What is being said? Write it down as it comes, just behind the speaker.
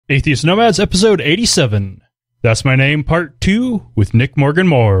Atheist Nomads, episode 87. That's My Name, part 2, with Nick Morgan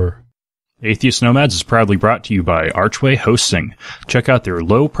Moore. Atheist Nomads is proudly brought to you by Archway Hosting. Check out their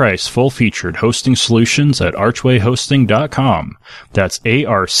low-price, full-featured hosting solutions at archwayhosting.com. That's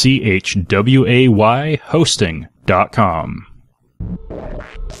ARCHWAY hosting.com.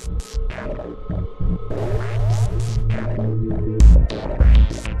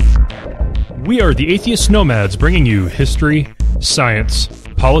 We are the Atheist Nomads, bringing you history, science,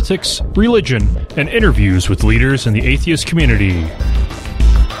 politics, religion, and interviews with leaders in the atheist community.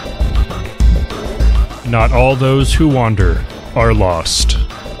 Not all those who wander are lost.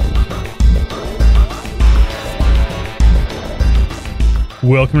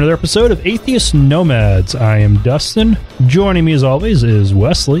 Welcome to another episode of Atheist Nomads. I am Dustin. Joining me as always is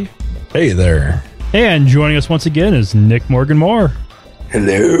Wesley. Hey there. And joining us once again is Nick Morgan Moore.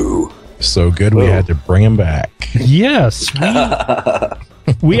 Hello. So good we had to bring him back. Yes.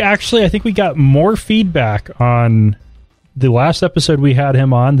 We actually, I think we got more feedback on the last episode we had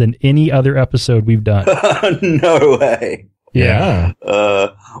him on than any other episode we've done. No way. Yeah.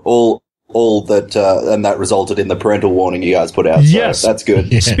 All that, and that resulted in the parental warning you guys put out. So Yes. that's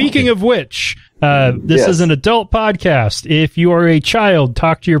good. Yeah. Speaking of which, this is an adult podcast. If you are a child,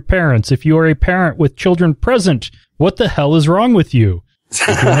 talk to your parents. If you are a parent with children present, what the hell is wrong with you?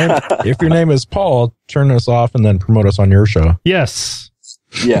 If your name is Paul, turn us off and then promote us on your show. Yes.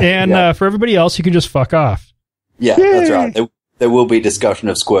 Yeah. And for everybody else, you can just fuck off. Yeah, that's right. There will be discussion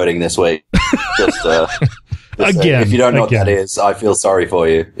of squirting this week. Just Again. if you don't know again. what that is, I feel sorry for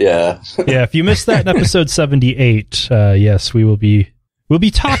you. Yeah. Yeah, if you missed that in episode 78, yes, we'll be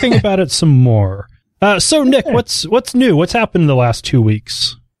talking about it some more. So Nick, what's new? What's happened in the last 2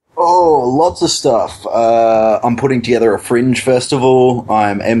 weeks? Oh, lots of stuff. I'm putting together a Fringe festival.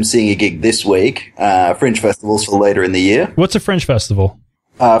 I'm emceeing a gig this week. Fringe festivals for later in the year. What's a Fringe festival?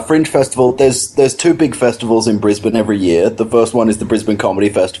 Fringe Festival, there's two big festivals in Brisbane every year. The first one is the Brisbane Comedy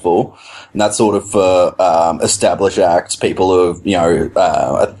Festival, and that's sort of for established acts, people who,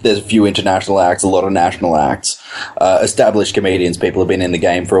 there's a few international acts, a lot of national acts, established comedians, people who have been in the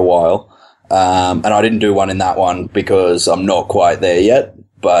game for a while. And I didn't do one in that one because I'm not quite there yet.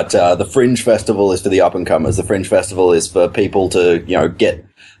 But the Fringe Festival is for the up-and-comers. The Fringe Festival is for people to, get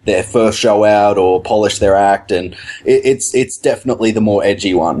their first show out or polish their act, and it's definitely the more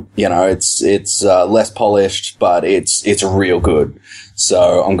edgy one. It's less polished, but it's real good.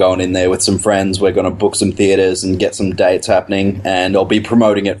 So I'm going in there with some friends. We're going to book some theaters and get some dates happening, and I'll be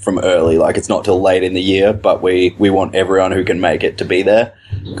promoting it from early. Like, it's not till late in the year, but we want everyone who can make it to be there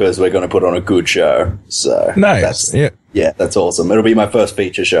because we're going to put on a good show. So Nice. yeah, that's awesome. It'll be my first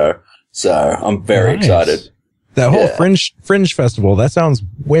feature show, so I'm very excited. That whole Fringe festival, that sounds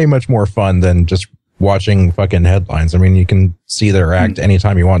way much more fun than just watching fucking headlines. I mean, you can see their act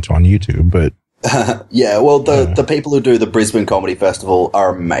anytime you want to on YouTube, but... Yeah, well, the people who do the Brisbane Comedy Festival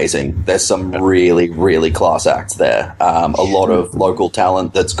are amazing. There's some really, really class acts there. A lot of local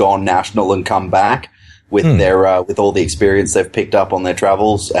talent that's gone national and come back with their with all the experience they've picked up on their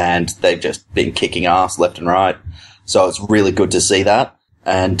travels, and they've just been kicking ass left and right. So it's really good to see that.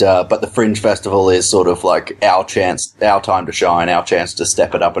 And but the Fringe Festival is sort of like our time to shine, our chance to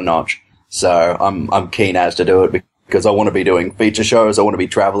step it up a notch. So I'm keen as to do it because I want to be doing feature shows. I want to be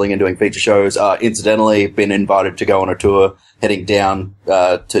traveling and doing feature shows. Incidentally, been invited to go on a tour heading down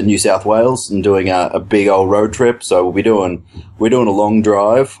to New South Wales and doing a big old road trip. So we're doing a long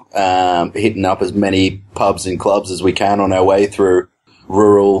drive, hitting up as many pubs and clubs as we can on our way through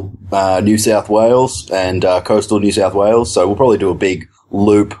rural New South Wales and coastal New South Wales. So we'll probably do a big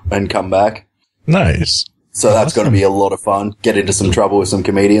loop and come back. Nice. So that's going to be a lot of fun. Get into some trouble with some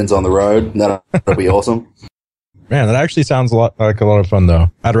comedians on the road. That'll be awesome. Man, that actually sounds like a lot of fun, though.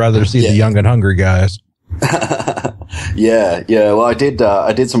 I'd rather see the young and hungry guys. Yeah. Well, I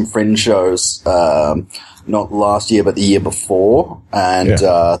did some Fringe shows, not last year, but the year before. And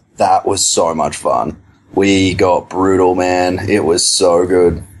that was so much fun. We got brutal, man. It was so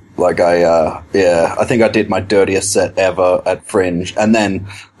good. Like I think I did my dirtiest set ever at Fringe, and then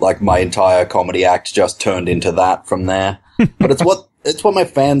like my entire comedy act just turned into that from there. But it's what my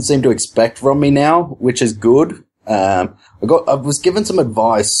fans seem to expect from me now, which is good. I was given some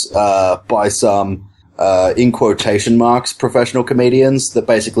advice by some in quotation marks professional comedians that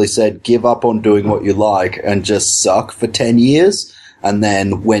basically said give up on doing what you like and just suck for 10 years. And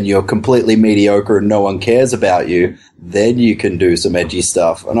then when you're completely mediocre and no one cares about you, then you can do some edgy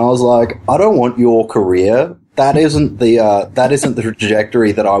stuff. And I was like, I don't want your career. That isn't the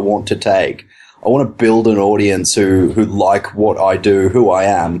trajectory that I want to take. I want to build an audience who like what I do, who I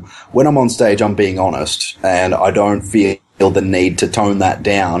am. When I'm on stage, I'm being honest, and I don't feel the need to tone that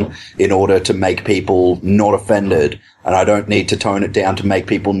down in order to make people not offended. And I don't need to tone it down to make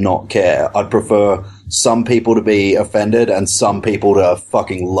people not care. I'd prefer some people to be offended and some people to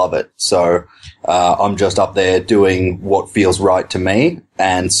fucking love it. So, I'm just up there doing what feels right to me.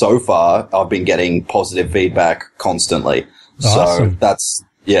 And so far, I've been getting positive feedback constantly. Awesome. So that's,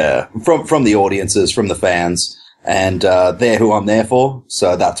 yeah, from the audiences, from the fans. And, they're who I'm there for.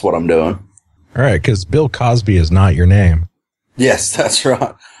 So that's what I'm doing. All right. Cause Bill Cosby is not your name. Yes, that's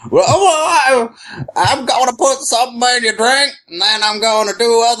right. Well, I'm going to put something in your drink, and then I'm going to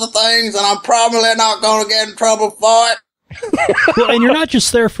do other things, and I'm probably not going to get in trouble for it. Well, and you're not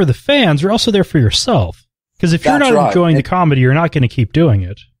just there for the fans, you're also there for yourself. Because if you're That's not right. enjoying the comedy, you're not going to keep doing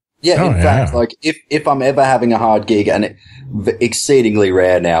it. Yeah, Oh, in fact, like, if I'm ever having a hard gig, and exceedingly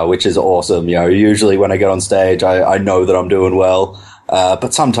rare now, which is awesome, you know, usually when I get on stage, I know that I'm doing well.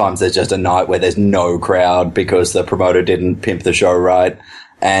 But sometimes there's just a night where there's no crowd because the promoter didn't pimp the show right.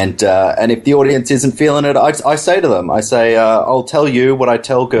 And if the audience isn't feeling it, I say to them, I'll tell you what I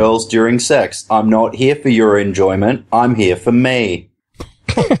tell girls during sex. I'm not here for your enjoyment. I'm here for me.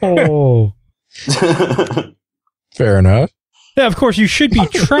 Oh. Fair enough. Yeah, of course, you should be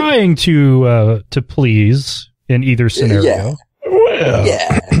trying to please in either scenario. Yeah. Well,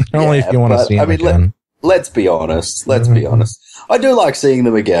 Yeah. only if you want to but, see him again. Let's be honest. Let's be honest. I do like seeing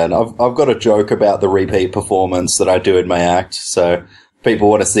them again. I've got a joke about the repeat performance that I do in my act. So if people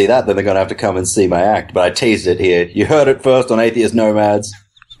want to see that, then they're going to have to come and see my act. But I teased it here. You heard it first on Atheist Nomads.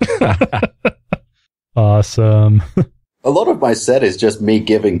 Awesome. A lot of my set is just me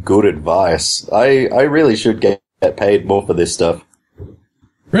giving good advice. I really should get paid more for this stuff.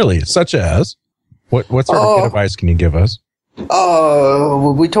 Really? Such as? What sort of good advice can you give us?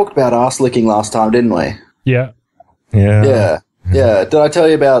 Oh, we talked about ass licking last time, didn't we? Yeah. Yeah. Did I tell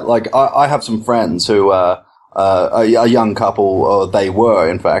you about, like, I have some friends who, a young couple, or they were,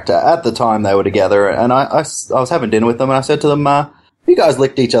 in fact, at the time they were together, and I was having dinner with them, and I said to them, you guys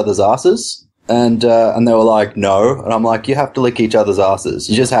licked each other's asses? And they were like, no. And I'm like, you have to lick each other's asses.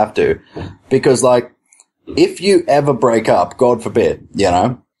 You just have to. Because, like, if you ever break up, God forbid, you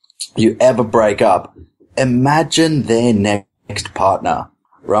know, you ever break up, imagine their next partner,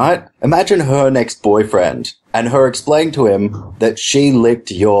 right? Imagine her next boyfriend and her explain to him that she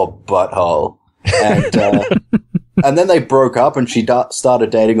licked your butthole. And, and then they broke up and she started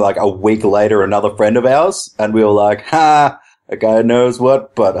dating like a week later another friend of ours. And we were like, ha, a guy knows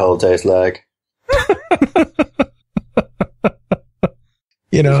what butthole tastes like.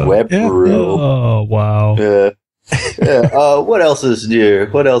 You know, We're brutal. Oh, wow. Yeah. What else is new?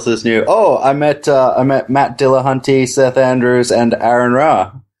 Oh, I met Matt Dillahunty, Seth Andrews, and Aaron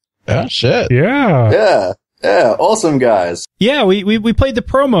Ra. Oh, shit. Yeah. Yeah. Awesome guys. Yeah, we played the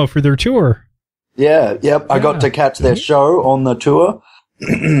promo for their tour. Yeah. Yep. I got to catch their show on the tour,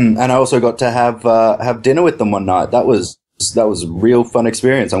 and I also got to have dinner with them one night. That was a real fun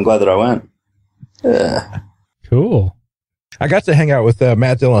experience. I'm glad that I went. Yeah. Cool. I got to hang out with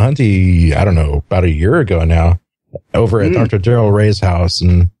Matt Dillahunty, I don't know, about a year ago now, over at Dr. Daryl Ray's house.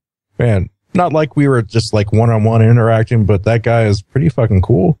 And man, not like we were just like one-on-one interacting, but that guy is pretty fucking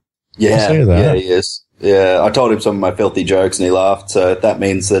cool. Yeah. I'll say that. Yeah, he is. Yeah. I told him some of my filthy jokes and he laughed. So that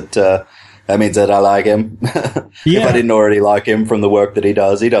means that I like him. Yeah. If I didn't already like him from the work that he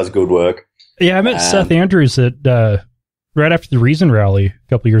does good work. Yeah, I met Seth Andrews at right after the Reason Rally a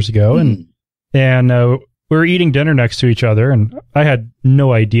couple years ago, and we were eating dinner next to each other, and I had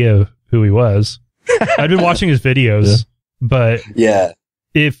no idea who he was. I'd been watching his videos, but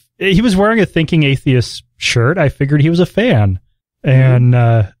if he was wearing a Thinking Atheist shirt, I figured he was a fan. And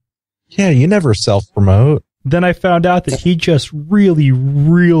yeah, you never self-promote. Then I found out that he just really,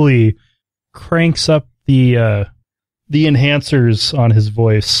 really cranks up the enhancers on his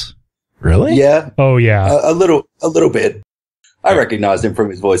voice. Really? Yeah. Oh, yeah. A little bit. I recognized him from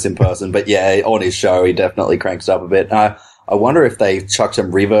his voice in person, but yeah, on his show, he definitely cranks up a bit. I wonder if they chucked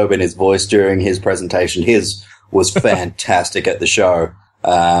some reverb in his voice during his presentation. His was fantastic at the show.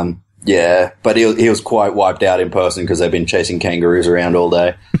 Yeah, but he was quite wiped out in person because they've been chasing kangaroos around all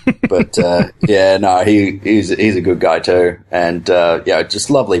day. But yeah, no, he's a good guy too, and yeah, just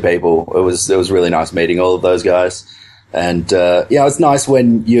lovely people. It was really nice meeting all of those guys. And, yeah, it's nice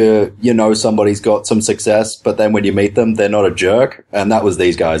when you know somebody's got some success, but then when you meet them, they're not a jerk. And that was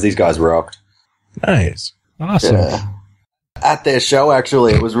these guys. These guys rocked. Nice. Awesome. Yeah. At their show,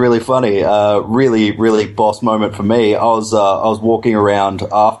 actually, it was really funny. Really, really boss moment for me. I was walking around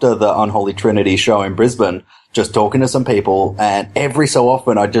after the Unholy Trinity show in Brisbane, just talking to some people, and every so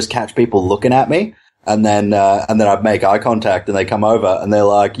often I'd just catch people looking at me. And then I'd make eye contact and they come over and they're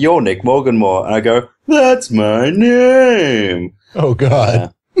like, "You're Nick Morganmore." And I go, "That's my name." Oh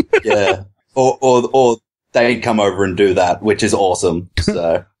God. Yeah. Or they'd come over and do that, which is awesome.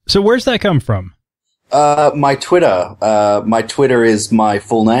 So where's that come from? my Twitter is my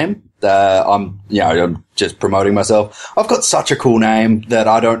full name. I'm just promoting myself. I've got such a cool name that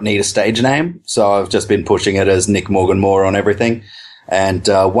I don't need a stage name. So I've just been pushing it as Nick Morganmore on everything. And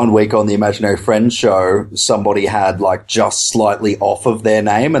 1 week on the Imaginary Friends show, somebody had like just slightly off of their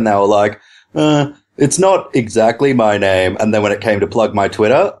name and they were like, it's not exactly my name. And then when it came to plug my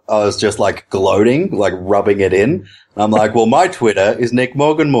Twitter, I was just like gloating, like rubbing it in. I'm like, well, my Twitter is Nick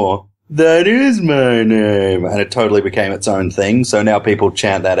Morganmore. That is my name. And it totally became its own thing. So now people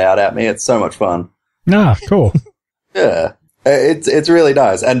chant that out at me. It's so much fun. Ah, cool. Yeah. It's really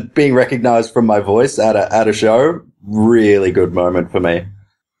nice. And being recognized from my voice at a show, really good moment for me.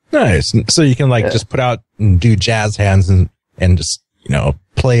 Nice. So you can just put out and do jazz hands and just,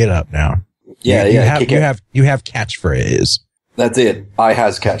 play it up now. Yeah, you have catchphrase. That's it. I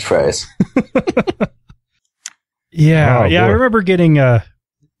has catchphrase. Yeah. Oh, I boy. remember getting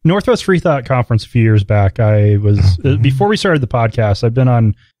Northwest Free Thought Conference a few years back. I was, before we started the podcast, I've been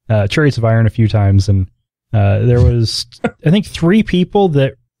on Chariots of Iron a few times, and there was, I think, 3 people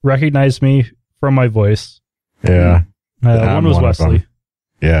that recognized me from my voice. Yeah. One was one of Wesley. them.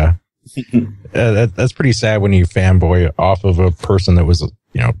 Yeah. That's pretty sad when you fanboy off of a person that was,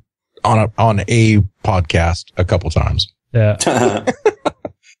 on a podcast a couple times. Yeah.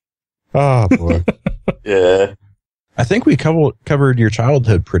 Oh, boy. Yeah. I I think we covered your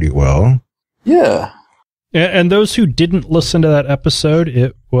childhood pretty well. Yeah. And those who didn't listen to that episode,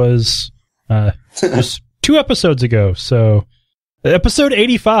 it was just 2 episodes ago. So episode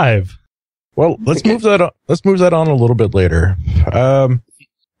 85. Well, let's move that on. Let's move that on a little bit later. You're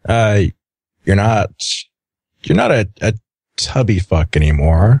not a tubby fuck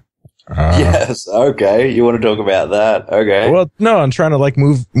anymore. Yes. Okay. You want to talk about that? Okay. Well, no, I'm trying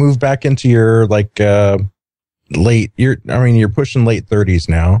to move back into your you're pushing late 30s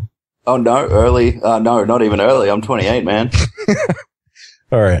now. Oh no, early. No, not even early. I'm 28, man.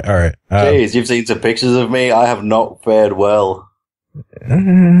 All right. Jeez, you've seen some pictures of me. I have not fared well.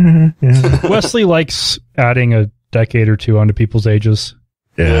 Yeah. Wesley likes adding a decade or 2 onto people's ages.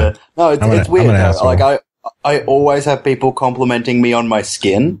 Yeah. No, it's weird. I'm an Though. asshole. Like I always have people complimenting me on my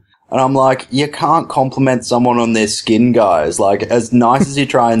skin. And I'm like, you can't compliment someone on their skin, guys. Like, as nice as you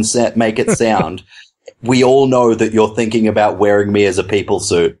try and make it sound, we all know that you're thinking about wearing me as a people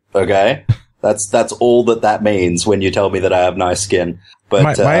suit. Okay, that's all that means when you tell me that I have nice skin.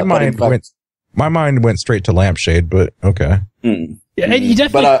 But my mind went straight to lampshade. But okay. Yeah, you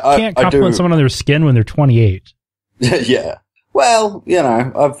definitely can't compliment someone on their skin when they're 28. Yeah. Well,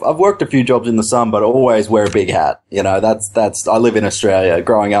 I've worked a few jobs in the sun, but I always wear a big hat. I live in Australia.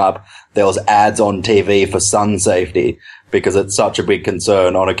 Growing up, there was ads on TV for sun safety because it's such a big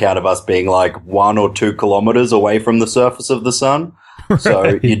concern on account of us being like 1 or 2 kilometers away from the surface of the sun. Right.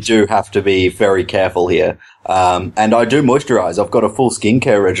 So you do have to be very careful here. And I do moisturize. I've got a full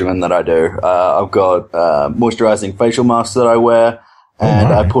skincare regimen that I do. I've got, moisturizing facial masks that I wear. And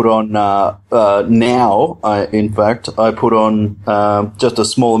I put on, I put on, just a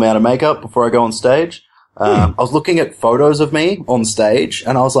small amount of makeup before I go on stage. I was looking at photos of me on stage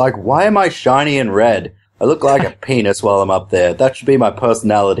and I was like, why am I shiny and red? I look like a penis while I'm up there. That should be my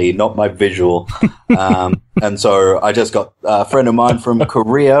personality, not my visual. And so I just got a friend of mine from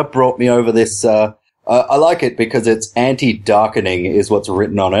Korea brought me over this, I like it because it's anti-darkening is what's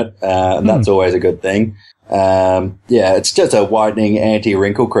written on it. And that's always a good thing. It's just a whitening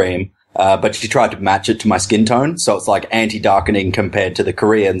anti-wrinkle cream. But she tried to match it to my skin tone. So it's like anti-darkening compared to the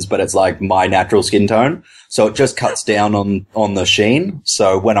Koreans, but it's like my natural skin tone. So it just cuts down on the sheen.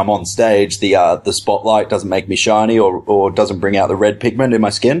 So when I'm on stage, the spotlight doesn't make me shiny or doesn't bring out the red pigment in my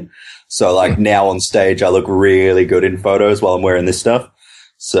skin. So like now on stage, I look really good in photos while I'm wearing this stuff.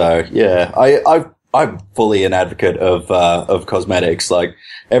 So yeah, I'm fully an advocate of cosmetics. Like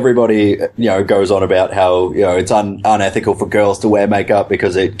everybody, goes on about how, it's unethical for girls to wear makeup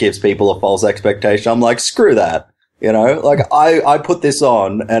because it gives people a false expectation. I'm like, screw that. Like I put this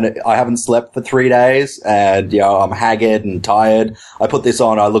on and I haven't slept for 3 days and, I'm haggard and tired. I put this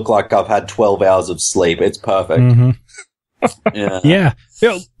on. I look like I've had 12 hours of sleep. It's perfect. Mm-hmm. Yeah.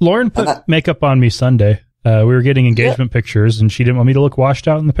 Yeah. Lauren put makeup on me Sunday. We were getting engagement pictures and she didn't want me to look washed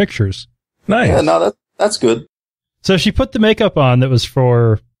out in the pictures. Nice. Yeah, no, that's good. So she put the makeup on that was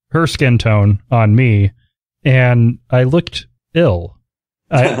for her skin tone on me, and I looked ill.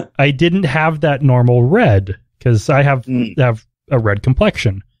 I didn't have that normal red because I have a red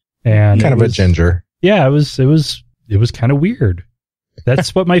complexion, and kind of a ginger. Yeah, it was kind of weird.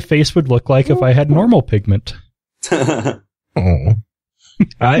 That's what my face would look like if I had normal pigment. Oh.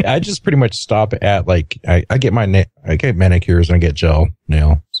 I just pretty much stop at like I get I get manicures and I get gel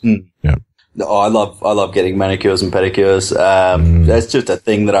nails. Yeah. Oh, I love getting manicures and pedicures. That's just a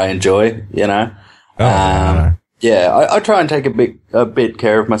thing that I enjoy, you know. Yeah, I try and take a bit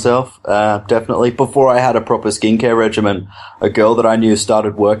care of myself. Definitely. Before I had a proper skincare regimen, a girl that I knew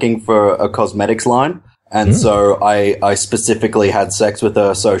started working for a cosmetics line. And so I specifically had sex with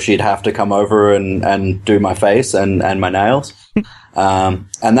her so she'd have to come over and do my face and my nails. And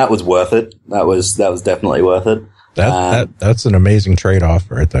that was worth it. That was definitely worth it. That's an amazing trade-off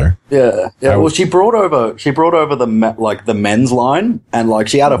right there. Yeah. Well, she brought over the men's line, and like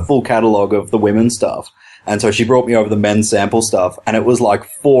she had a full catalog of the women's stuff. And so she brought me over the men's sample stuff, and it was like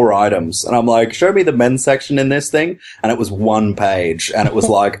 4 items. And I'm like, show me the men's section in this thing. And it was 1 page, and it was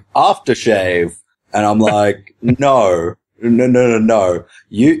like aftershave. And I'm like, no.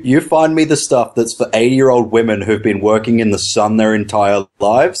 You find me the stuff that's for 80-year-old women who've been working in the sun their entire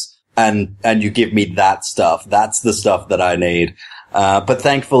lives, and you give me that stuff. That's the stuff that I need. But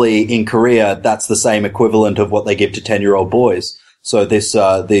thankfully in Korea, that's the same equivalent of what they give to 10-year-old boys. So these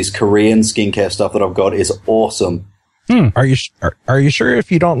Korean skincare stuff that I've got is awesome. Are you sure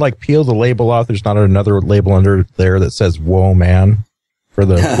if you don't like peel the label off, there's not another label under there that says "Whoa, man" for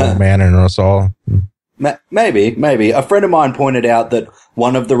the whoa, man in us all? Maybe. A friend of mine pointed out that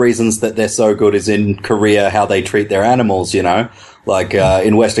one of the reasons that they're so good is in Korea how they treat their animals, you know? Like,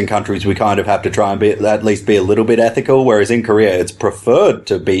 in Western countries, we kind of have to try and at least be a little bit ethical, whereas in Korea, it's preferred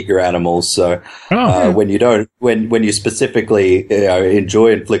to beat your animals. So, when you specifically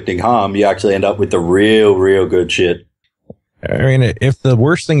enjoy inflicting harm, you actually end up with the real good shit. I mean, if the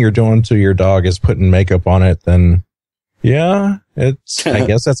worst thing you're doing to your dog is putting makeup on it, then yeah, I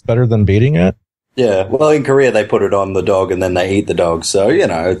guess that's better than beating it. Yeah, well, in Korea, they put it on the dog and then they eat the dog. So, you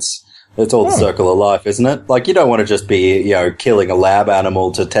know, it's all the circle of life, isn't it? Like, you don't want to just be, you know, killing a lab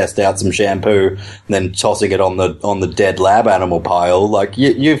animal to test out some shampoo and then tossing it on the dead lab animal pile. Like,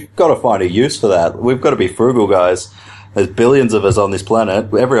 you've got to find a use for that. We've got to be frugal, guys. There's billions of us on this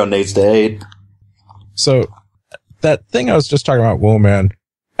planet. Everyone needs to eat. So, that thing I was just talking about, whoa, man,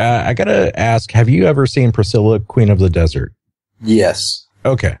 I got to ask, have you ever seen Priscilla, Queen of the Desert? Yes.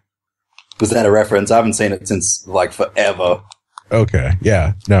 Okay. Was that a reference? I haven't seen it since like forever. Okay.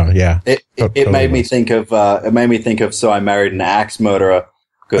 Yeah. No. Yeah. It made me think of So I Married an Axe Murderer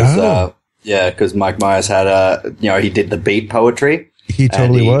because Mike Myers had he did the beat poetry. He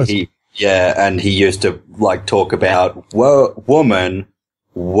totally was. And he used to like talk about woman,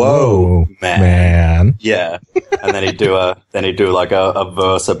 whoa man. Yeah. And then he'd do like a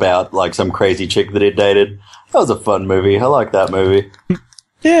verse about like some crazy chick that he dated. That was a fun movie. I like that movie.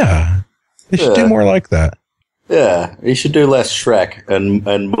 Yeah. They should do more like that. Yeah, he should do less Shrek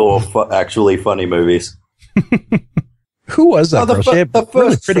and more actually funny movies. Who was that girl? She had a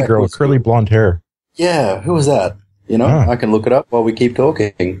really pretty girl with curly blonde hair. Yeah, who was that? You know, I can look it up while we keep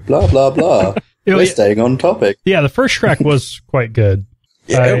talking. Blah, blah, blah. We're staying on topic. Yeah, the first Shrek was quite good.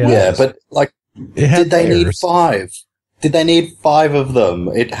 But like, did they need 5? Did they need 5 of them?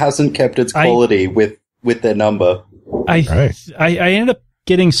 It hasn't kept its quality with their number. I ended up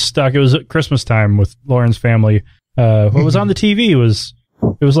getting stuck. It was at Christmas time with Lauren's family. What was on the TV was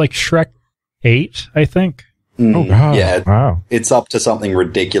like Shrek 8, I think. Oh God! Yeah, wow. It's up to something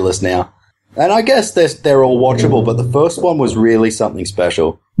ridiculous now. And I guess they're all watchable, but the first one was really something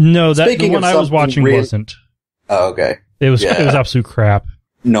special. No, the one I was watching wasn't. Oh, okay. It was absolute crap.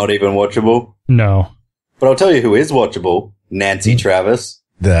 Not even watchable? No. But I'll tell you who is watchable. Nancy Travis.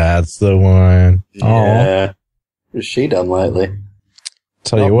 That's the one. Yeah. What has she done lately?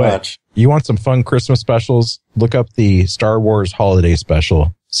 Tell you what, you want some fun Christmas specials? Look up the Star Wars Holiday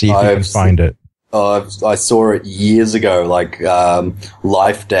Special. See if you can find it. I saw it years ago, like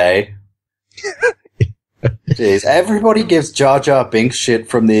Life Day. Jeez, everybody gives Jar Jar Binks shit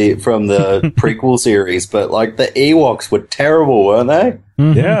from the prequel series, but like the Ewoks were terrible, weren't they?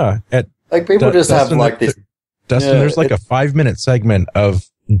 Mm-hmm. Yeah, like people just have like this. Dustin, there's like a 5-minute segment of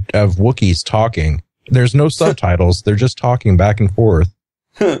Wookiees talking. There's no subtitles; they're just talking back and forth.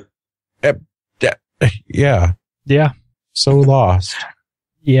 Yeah. So lost.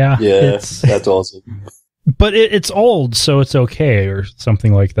 Yeah, that's awesome. But it's old, so it's okay, or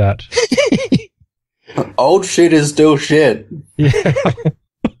something like that. Old shit is still shit. Yeah.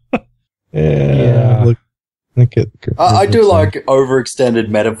 Yeah. Look at. I do like overextended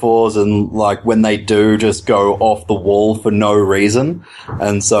metaphors, and like when they do just go off the wall for no reason.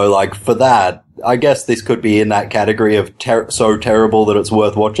 And so, like for that, I guess this could be in that category of so terrible that it's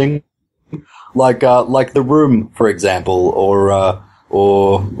worth watching. like The Room, for example, or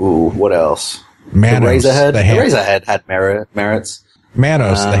what else? Manos, Razorhead had merits.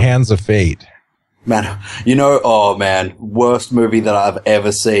 Manos, The Hands of Fate. Man, oh man, worst movie that I've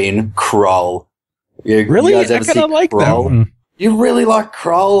ever seen, Krull. Really? You guys ever I kind of like that one. You really like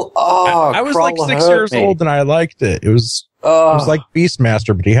Krull? Oh, I was Krull like 6 hurt years me. old and I liked it. It was like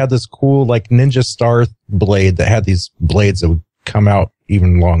Beastmaster, but he had this cool like ninja star blade that had these blades that would come out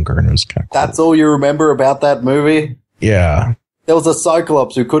even longer, and it was kind of cool. That's all you remember about that movie? Yeah. There was a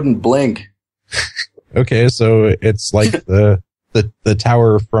Cyclops who couldn't blink. Okay, so it's like the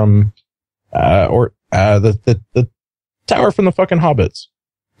tower from the tower from the fucking Hobbits.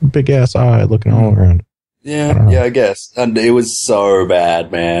 Big ass eye looking all around. Yeah, I guess. And it was so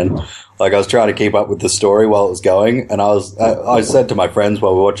bad, man. Like, I was trying to keep up with the story while it was going, and I said to my friends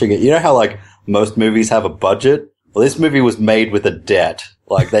while we were watching it, you know how, like, most movies have a budget? Well, this movie was made with a debt.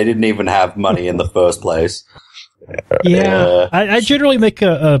 Like, they didn't even have money in the first place. Yeah. I generally make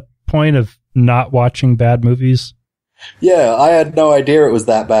a point of not watching bad movies. Yeah, I had no idea it was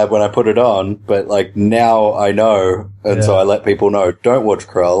that bad when I put it on, but, like, now I know, and so I let people know, don't watch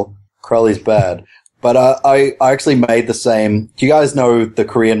Krull. Krull is bad. But I actually made the same. Do you guys know the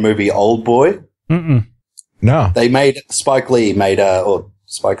Korean movie Old Boy? Mm-mm. No. They made Spike Lee or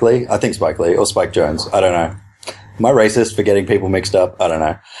Spike Lee? I think Spike Lee or Spike Jones. I don't know. Am I racist for getting people mixed up? I don't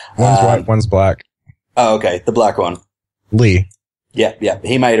know. One's white, one's black. Oh, okay. The black one. Lee. Yeah.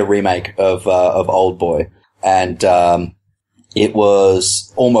 He made a remake of Old Boy, and it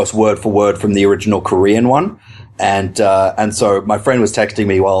was almost word for word from the original Korean one. And so my friend was texting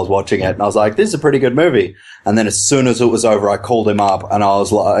me while I was watching it, and I was like, this is a pretty good movie. And then as soon as it was over, I called him up and I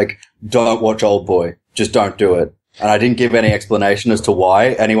was like, don't watch Old Boy. Just don't do it. And I didn't give any explanation as to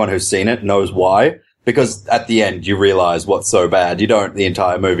why. Anyone who's seen it knows why. Because at the end, you realize what's so bad. You don't the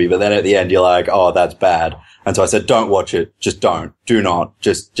entire movie, but then at the end, you're like, oh, that's bad. And so I said, don't watch it. Just don't. Do not.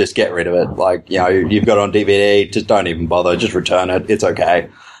 Just get rid of it. Like, you've got it on DVD. Just don't even bother. Just return it. It's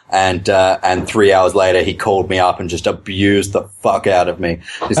okay. And 3 hours later, he called me up and just abused the fuck out of me.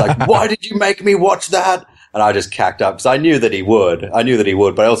 He's like, why did you make me watch that? And I just cacked up because I knew that he would,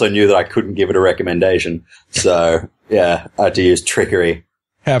 but I also knew that I couldn't give it a recommendation. So yeah, I had to use trickery.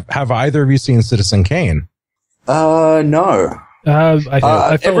 Have either of you seen Citizen Kane? No. I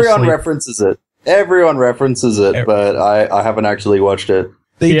fell everyone asleep. references it. But I haven't actually watched it.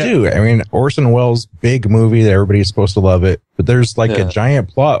 They do. I mean, Orson Welles' big movie that everybody's supposed to love it, but there's like a giant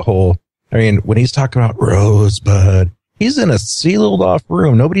plot hole. I mean, when he's talking about Rosebud, he's in a sealed off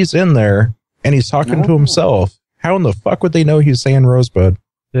room. Nobody's in there, and he's talking to himself. How in the fuck would they know he's saying Rosebud?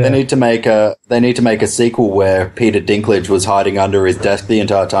 Yeah. They need to make a sequel where Peter Dinklage was hiding under his desk the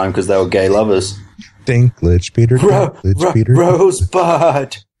entire time because they were gay lovers. Peter Dinklage, Peter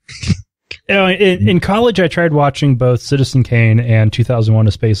Rosebud. In college, I tried watching both Citizen Kane and 2001: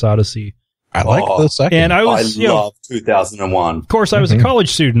 A Space Odyssey. I like the second. And I love 2001. Of course, I was a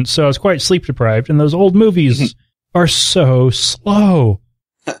college student, so I was quite sleep deprived, and those old movies are so slow.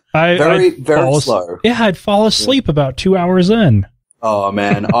 Very slow. Yeah, I'd fall asleep about 2 hours in. Oh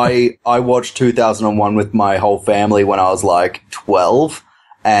man, I watched 2001 with my whole family when I was like 12,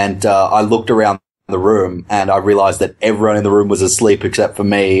 and I looked around the room and I realized that everyone in the room was asleep except for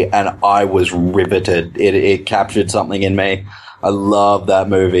me, and I was riveted. It captured something in me. I love that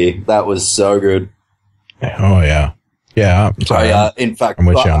movie. That was so good. Oh yeah. I'm sorry. In fact, I'm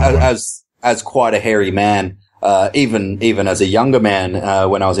with you on that one. as quite a hairy man, even as a younger man,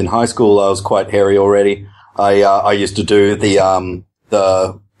 when I was in high school, I was quite hairy already. I used to do the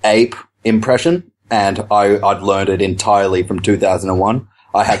ape impression, and I'd learned it entirely from 2001.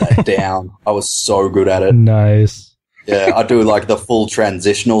 I had that down. I was so good at it. Nice. Yeah, I do like the full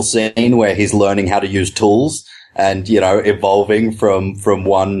transitional scene where he's learning how to use tools and, evolving from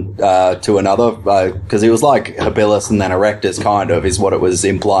one to another, because he was like habilis and then erectus, kind of, is what it was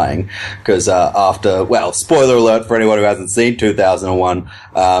implying. Because spoiler alert for anyone who hasn't seen 2001,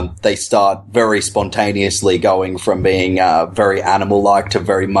 they start very spontaneously going from being very animal-like to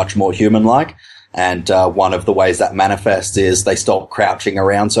very much more human-like. And one of the ways that manifests is they stop crouching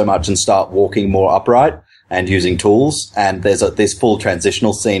around so much and start walking more upright and using tools. And there's this full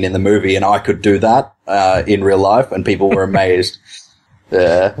transitional scene in the movie, and I could do that in real life, and people were amazed.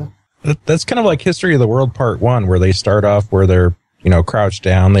 Yeah. That's kind of like History of the World Part 1, where they start off where they're, crouched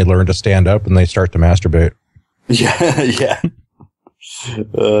down, they learn to stand up, and they start to masturbate. Yeah.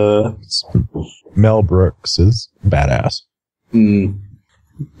 Mel Brooks is badass.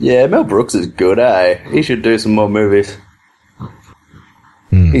 Yeah, Mel Brooks is good, eh? He should do some more movies.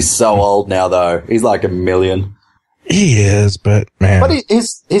 He's so old now, though. He's like a million. He is, but man, But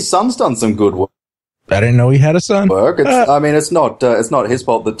his son's done some good work. I didn't know he had a son. I mean, it's not his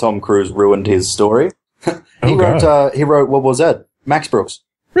fault that Tom Cruise ruined his story. He wrote what was that? Max Brooks.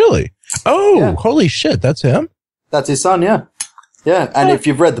 Really? Oh, Yeah. holy shit! That's him. That's his son, yeah. Yeah, and if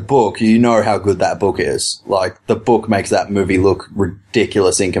you've read the book, you know how good that book is. Like, the book makes that movie look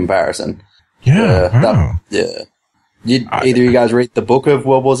ridiculous in comparison. Yeah. Wow. Either you guys read the book of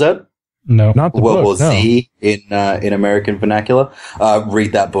World War Z? No. Not the World book. War No. Z in American vernacular.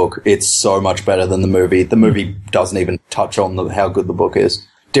 Read that book. It's so much better than the movie. The movie doesn't even touch on how good the book is.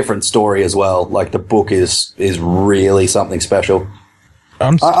 Different story as well. Like, the book is really something special. I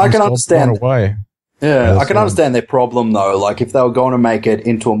can still understand. blown away. Yeah, I that's can understand their problem though. Like, if they were going to make it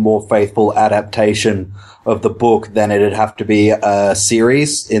into a more faithful adaptation of the book, then it'd have to be a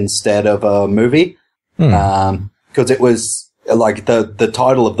series instead of a movie. Because it was like the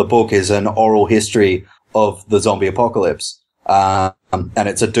title of the book is an oral history of the zombie apocalypse. And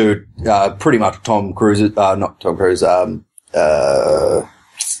it's a dude, pretty much Tom Cruise, not Tom Cruise, said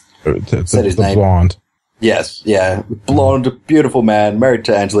his The name. blonde. Yes, yeah. Blonde, beautiful man, married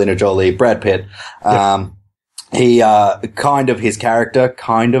to Angelina Jolie, Brad Pitt. He, kind of his character,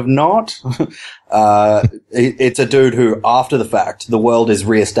 kind of not. It's a dude who, after the fact, the world is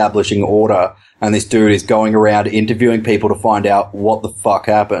reestablishing order, and this dude is going around interviewing people to find out what the fuck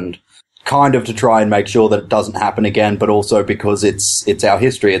happened. Kind of to try and make sure that it doesn't happen again, but also because it's our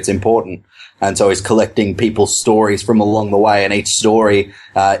history, it's important. And so he's collecting people's stories from along the way, and each story,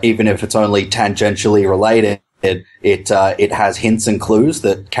 even if it's only tangentially related, it has hints and clues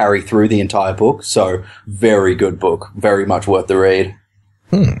that carry through the entire book. So very good book, very much worth the read.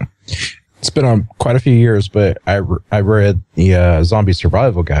 It's been on quite a few years, but I read the Zombie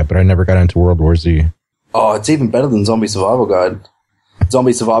Survival Guide, but I never got into World War Z. Oh, it's even better than Zombie Survival Guide.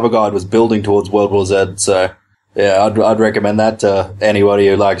 Zombie Survival Guide was building towards World War Z, so yeah, I'd recommend that to anybody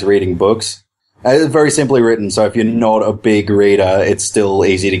who likes reading books. It's very simply written, so if you're not a big reader, it's still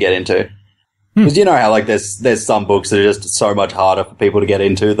easy to get into. Because you know how, like, there's some books that are just so much harder for people to get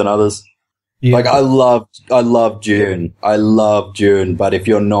into than others. Yeah. Like, I love Dune. I love Dune, but if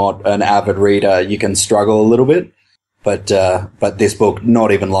you're not an avid reader, you can struggle a little bit. But this book,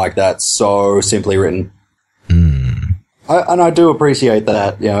 not even like that, so simply written. I do appreciate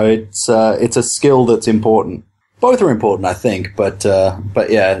that. You know, it's a skill that's important. Both are important, I think, but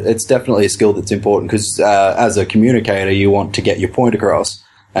yeah, it's definitely a skill that's important because as a communicator, you want to get your point across,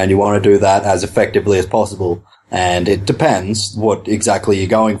 and you want to do that as effectively as possible. And it depends what exactly you're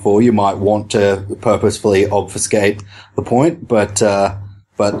going for. You might want to purposefully obfuscate the point, but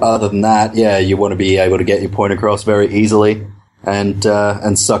other than that, yeah, you want to be able to get your point across very easily and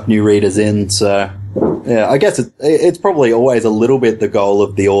suck new readers in. So, yeah, I guess it's probably always a little bit the goal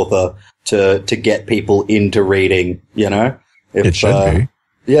of the author to get people into reading, you know? It should be.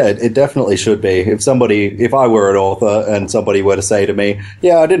 Yeah, it definitely should be. If I were an author and somebody were to say to me,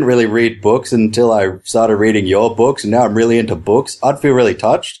 yeah, I didn't really read books until I started reading your books and now I'm really into books, I'd feel really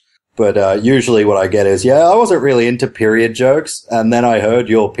touched. But usually what I get is, yeah, I wasn't really into period jokes and then I heard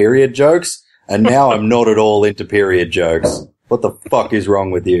your period jokes and now I'm not at all into period jokes. What the fuck is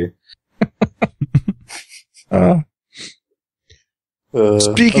wrong with you?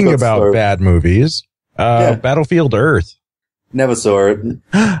 Speaking about bad movies, Battlefield Earth. Never saw it.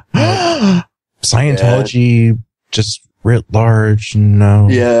 Scientology, just writ large, no.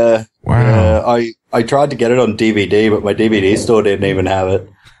 Yeah. Wow. Yeah, I tried to get it on DVD, but my DVD store didn't even have it.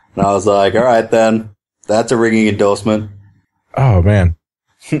 And I was like, all right, then. That's a ringing endorsement. Oh, man.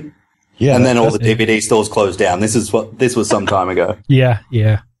 Yeah. And then all the DVD stores closed down. This was some time ago. Yeah.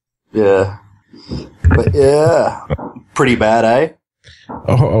 Yeah. But yeah. Pretty bad, eh?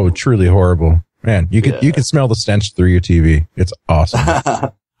 Oh, truly horrible. Man, you could smell the stench through your TV. It's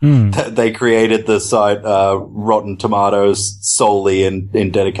awesome. They created the site Rotten Tomatoes solely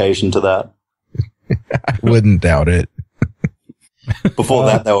in dedication to that. I wouldn't doubt it. Before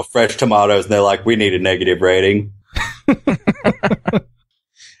that, they were Fresh Tomatoes, and they're like, we need a negative rating.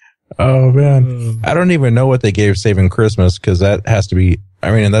 Oh, man. I don't even know what they gave Saving Christmas, because that has to be,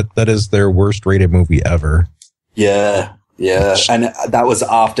 I mean, that is their worst rated movie ever. Yeah. Yeah, and that was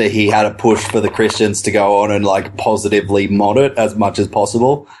after he had a push for the Christians to go on and like positively mod it as much as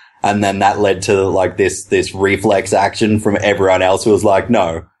possible, and then that led to like this reflex action from everyone else who was like,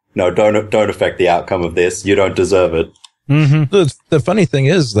 no, don't affect the outcome of this. You don't deserve it. Mm-hmm. The funny thing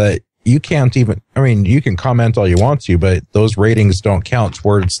is that you can't even, I mean, you can comment all you want to, but those ratings don't count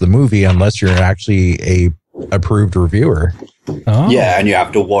towards the movie unless you're actually a approved reviewer. Oh. Yeah, and you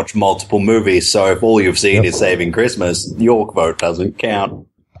have to watch multiple movies. So if all you've seen is Saving Christmas, your vote doesn't count.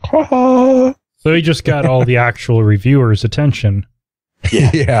 So he just got all the actual reviewers' attention.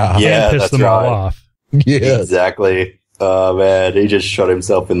 Yeah, Yeah. And yeah, pissed that's them all right. off. Yeah. Exactly. Oh man, he just shot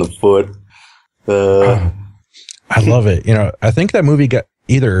himself in the foot. I love it. You know, I think that movie got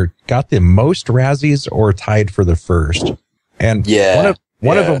the most Razzies or tied for the first. And Yeah,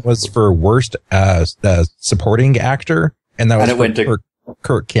 one of yeah. them was for worst supporting actor, and that was And it went to-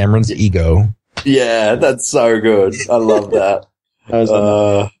 Kirk Cameron's Ego. Yeah, that's so good. I love that.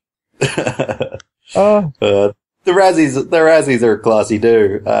 The Razzies are classy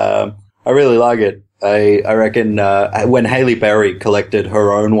too. I really like it. I reckon when Halle Berry collected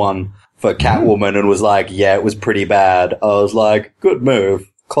her own one for Catwoman and was like, yeah, it was pretty bad. I was like, good move,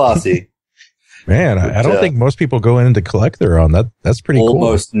 classy. Man, I don't think most people go in to collect their own. That's pretty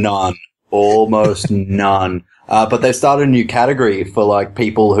Almost none. Almost none. But they've started a new category for like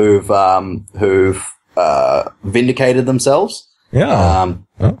people who've vindicated themselves. cool. Yeah.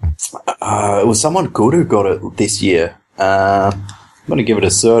 It was someone good who got it this year. I'm going to give it a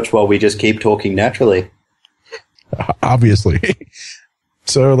search while we just keep talking naturally. Obviously.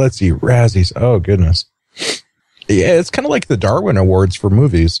 So let's see. Razzies. Oh, goodness. Yeah, it's kind of like the Darwin Awards for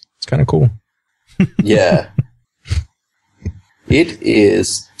movies. It's kind of cool. Yeah. It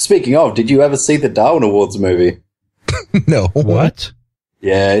is. Speaking of, did you ever see the Darwin Awards movie? No. What?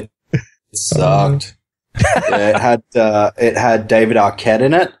 Yeah, it sucked. Yeah, it had David Arquette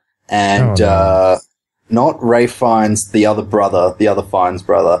in it, and not Ray Fiennes, the other Fiennes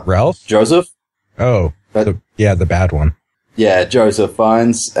brother, Ralph? Joseph. Oh, But- the bad one. Yeah, Joseph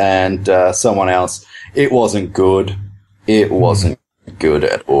Fiennes and someone else. It wasn't good. It wasn't good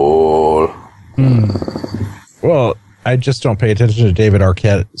at all. Well, I just don't pay attention to David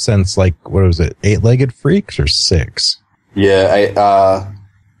Arquette since, like, what was it, 8-Legged Freaks or 6? Yeah,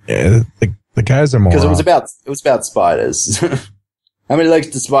 Yeah, the guy's a moron. because it was about spiders. How many legs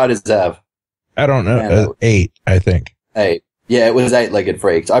do spiders have? I don't know. Man, 8, I think. 8. Yeah, it was 8-Legged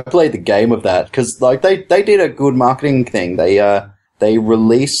Freaks. I played the game of that because, like, they did a good marketing thing. They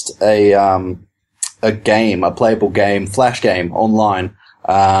released a game, a playable game, flash game online.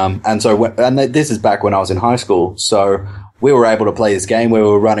 And so, this is back when I was in high school. So we were able to play this game where we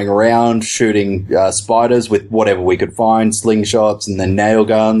were running around shooting spiders with whatever we could find, slingshots and then nail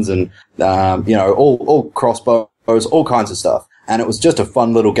guns and, all crossbows, all kinds of stuff. And it was just a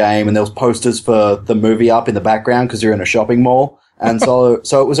fun little game, and there was posters for the movie up in the background because you're in a shopping mall. And so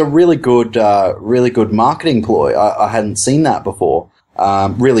it was a really good marketing ploy. I hadn't seen that before.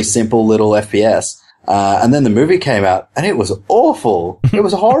 Really simple little FPS. And then the movie came out, and it was awful. It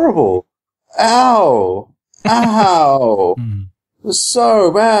was horrible. Ow. It was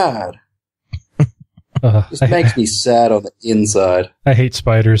so bad. Just makes me sad on the inside. I hate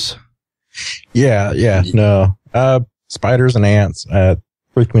spiders. Yeah, no. Spiders and ants,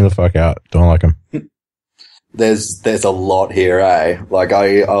 freak me the fuck out. Don't like them. There's a lot here, eh? Like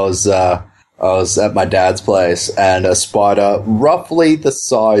I was at my dad's place, and a spider roughly the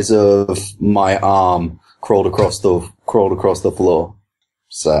size of my arm crawled across the floor.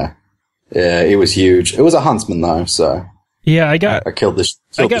 So yeah, it was huge. It was a huntsman though, so Yeah, I got killed the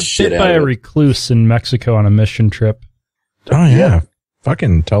shit bit out by a of it. recluse in Mexico on a mission trip. Oh, yeah.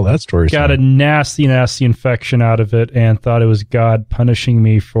 Fucking tell that story. Got a nasty infection out of it and thought it was God punishing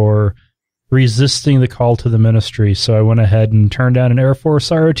me for resisting the call to the ministry. So I went ahead and turned down an Air Force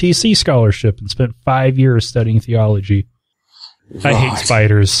ROTC scholarship and spent 5 years studying theology. I hate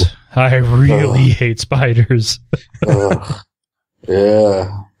spiders. I really hate spiders. Ugh.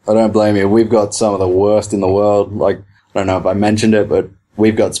 Yeah, I don't blame you. We've got some of the worst in the world. Like, I don't know if I mentioned it, but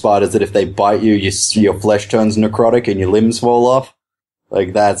we've got spiders that if they bite you, your flesh turns necrotic and your limbs fall off.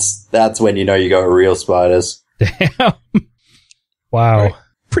 Like, that's when you know you got real spiders. Damn. Wow. Right.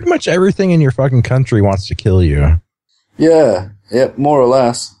 Pretty much everything in your fucking country wants to kill you. Yeah, more or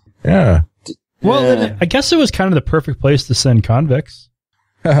less. Yeah. Well, Yeah. then I guess it was kind of the perfect place to send convicts.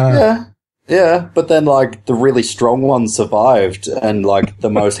 Yeah, but then, like, the really strong ones survived, and, like, the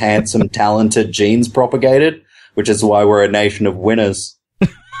most handsome, talented genes propagated, which is why we're a nation of winners.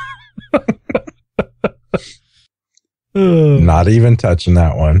 Not even touching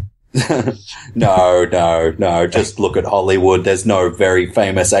that one. No. Just look at Hollywood. There's no very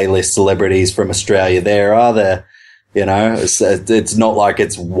famous A-list celebrities from Australia there, are there? You know, it's not like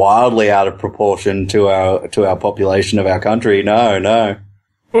it's wildly out of proportion to our population of our country. No.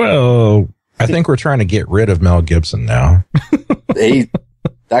 Well, I think we're trying to get rid of Mel Gibson now.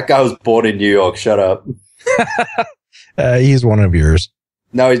 That guy was born in New York. Shut up. He's one of yours.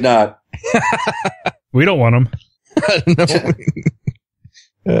 No, he's not. We don't want them. No.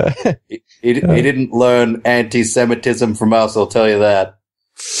 He didn't learn anti-Semitism from us, I'll tell you that.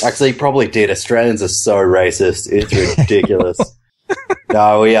 Actually, he probably did. Australians are so racist. It's ridiculous.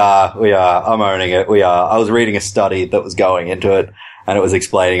 No, we are. I'm owning it. We are. I was reading a study that was going into it, and it was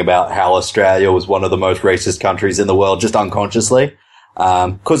explaining about how Australia was one of the most racist countries in the world, just unconsciously.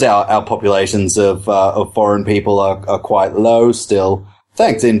 Because our populations of foreign people are quite low still,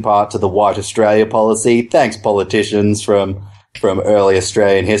 thanks in part to the White Australia policy. Thanks, politicians from early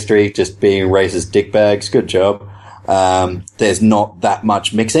Australian history, just being racist dickbags. Good job. There's not that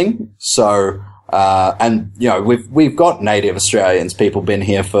much mixing. So, and, you know, we've got native Australians, people been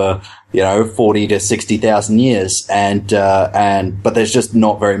here for, 40 to 60,000 years. But there's just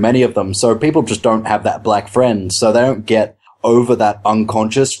not very many of them. So people just don't have that black friend. So they don't get over that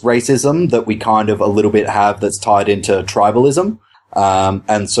unconscious racism that we kind of a little bit have that's tied into tribalism.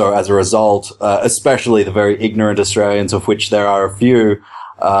 And so as a result, especially the very ignorant Australians, of which there are a few,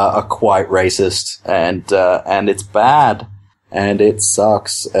 are quite racist, and it's bad, and it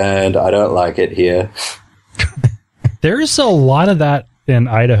sucks, and I don't like it here. There's a lot of that in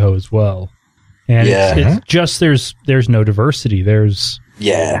Idaho as well. And it's just, there's no diversity.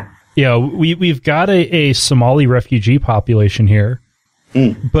 We've got a Somali refugee population here,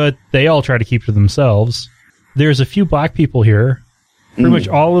 but they all try to keep to themselves. There's a few black people here. Pretty much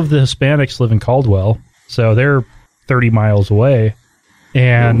all of the Hispanics live in Caldwell, so they're 30 miles away.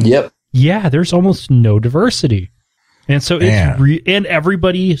 And there's almost no diversity. And so and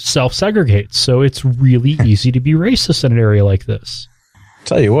everybody self-segregates, so it's really easy to be racist in an area like this.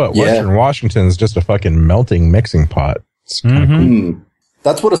 Tell you what, Western Washington is just a fucking melting mixing pot. It's kind of cool.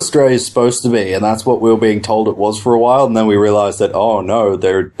 That's what Australia's supposed to be, and that's what we were being told it was for a while, and then we realized that, oh no,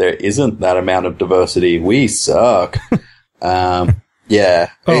 there isn't that amount of diversity. We suck.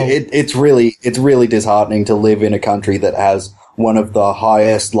 It's really disheartening to live in a country that has one of the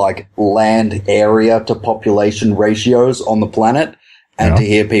highest, land area to population ratios on the planet, and to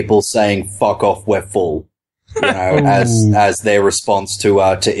hear people saying, fuck off, we're full, as their response to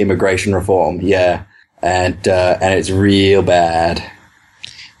immigration reform. Yeah. And it's real bad.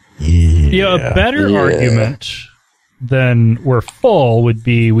 Yeah, a better argument than we're full would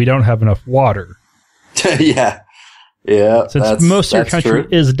be we don't have enough water. Yeah. Since most of your country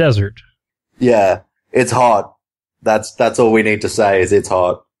is desert. Yeah, it's hot. That's all we need to say is it's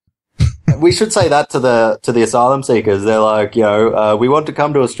hot. We should say that to the asylum seekers. They're like, we want to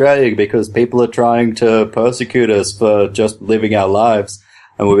come to Australia because people are trying to persecute us for just living our lives.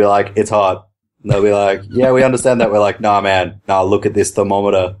 And we'll be like, it's hot. And they'll be like, yeah, we understand that. We're like, nah, man, look at this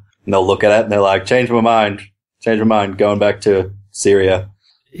thermometer. And they'll look at it and they're like, change my mind, going back to Syria.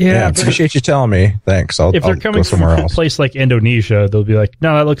 Yeah, I appreciate you telling me. Thanks. If they're coming from a place like Indonesia, they'll be like,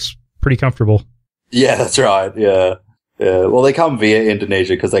 no, that looks pretty comfortable. Yeah, that's right. Yeah. Well, they come via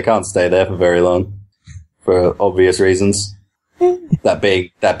Indonesia because they can't stay there for very long, for obvious reasons. That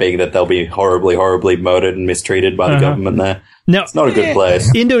being that they'll be horribly, horribly murdered and mistreated by the government there. Now, it's not a good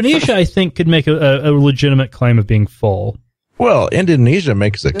place. Indonesia, I think, could make a legitimate claim of being full. Well, Indonesia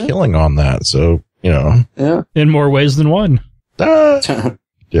makes a killing on that, so, Yeah. In more ways than one.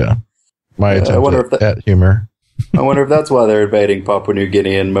 Yeah. My attempt at humor. I wonder if that's why they're invading Papua New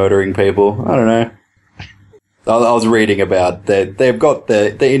Guinea and murdering people. I don't know. I was reading about that. They've got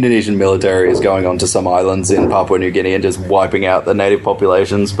the Indonesian military is going onto some islands in Papua New Guinea and just wiping out the native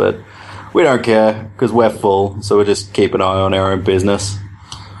populations, but we don't care because we're full, so we just keep an eye on our own business.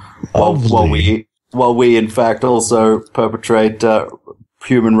 While we in fact also perpetrate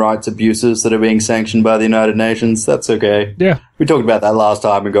human rights abuses that are being sanctioned by the United Nations. That's okay. Yeah. We talked about that last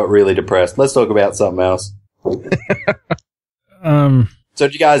time and got really depressed. Let's talk about something else. So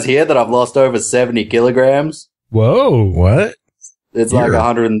did you guys hear that I've lost over 70 kilograms? Whoa. What? It's like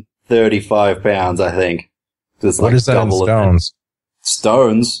 135 pounds, I think. What is that in stones?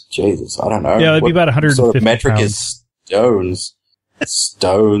 Stones? Jesus, I don't know. Yeah, it'd be about 150 sort of metric pounds. is stones?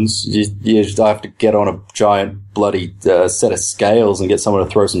 Stones. You just have to get on a giant bloody set of scales and get someone to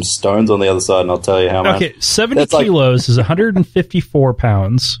throw some stones on the other side, and I'll tell you how much. Okay, 70 kilos is 154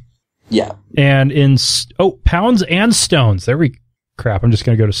 pounds. Yeah. And in pounds and stones. Crap, I'm just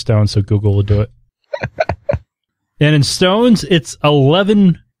going to go to stones so Google will do it. And in stones, it's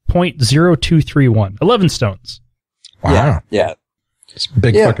 11.0231. 11 stones. Wow. Yeah. It's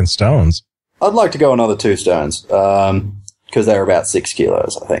big fucking stones. I'd like to go another 2 stones. Because they're about 6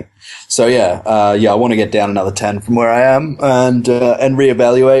 kilos, I think. So I want to get down another 10 from where I am and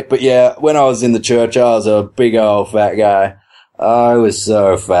reevaluate. But yeah, when I was in the church, I was a big old fat guy. I was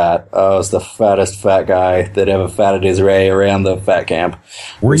so fat. I was the fattest fat guy that ever fatted his way around the fat camp.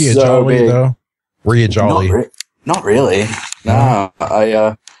 Were you jolly though? Were you jolly? Not really. No,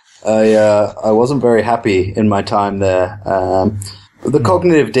 I wasn't very happy in my time there. The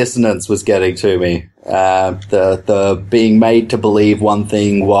cognitive dissonance was getting to me. The being made to believe one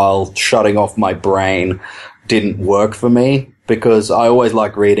thing while shutting off my brain didn't work for me, because I always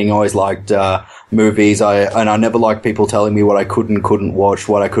liked reading, always liked movies. I never liked people telling me what I could and couldn't watch,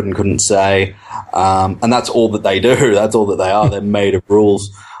 what I could and couldn't say. And that's all that they do. That's all that they are. They're made of rules.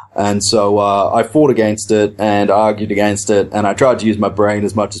 And so I fought against it and argued against it, and I tried to use my brain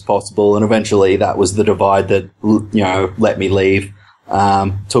as much as possible. And eventually, that was the divide that let me leave.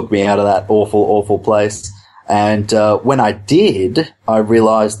 Took me out of that awful place. And when I did, I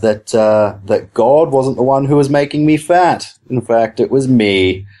realized that God wasn't the one who was making me fat. In fact, it was me.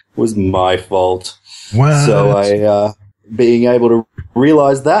 It was my fault. What? So being able to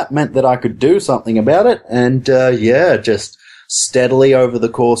realize that meant that I could do something about it. And just steadily over the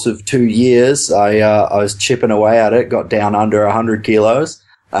course of 2 years, I was chipping away at it, got down under 100 kilos.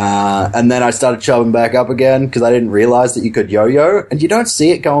 And then I started shoving back up again because I didn't realize that you could yo-yo, and you don't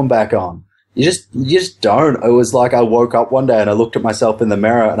see it going back on. You just don't. It was like I woke up one day and I looked at myself in the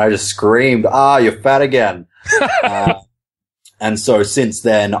mirror and I just screamed, you're fat again. And so since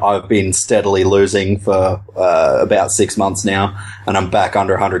then I've been steadily losing for, about 6 months now, and I'm back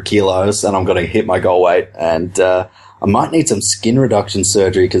under 100 kilos and I'm going to hit my goal weight. And, I might need some skin reduction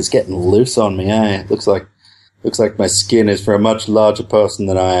surgery because it's getting loose on me, eh? Looks like my skin is for a much larger person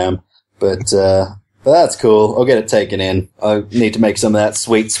than I am. But that's cool. I'll get it taken in. I need to make some of that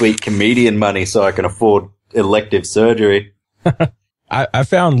sweet comedian money so I can afford elective surgery. I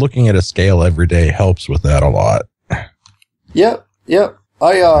found looking at a scale every day helps with that a lot. Yep.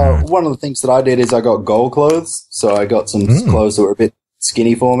 One of the things that I did is I got goal clothes. So I got some clothes that were a bit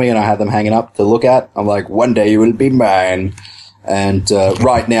skinny for me, and I had them hanging up to look at. I'm like, one day you will be mine. And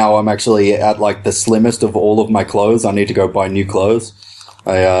right now I'm actually at like the slimmest of all of my clothes. I need to go buy new clothes.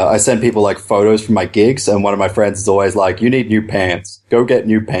 I send people like photos from my gigs, and one of my friends is always like, you need new pants. Go get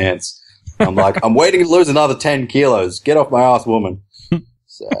new pants. I'm like, I'm waiting to lose another 10 kilos. Get off my ass, woman.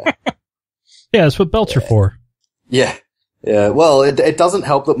 So, yeah, that's what belts are for. Yeah. Yeah. Well, it doesn't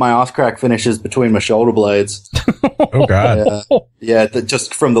help that my ass crack finishes between my shoulder blades. Oh, God.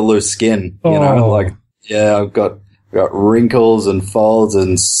 Just from the loose skin, you know, like, yeah, I've got wrinkles and folds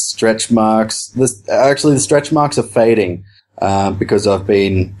and stretch marks. The stretch marks are fading, because I've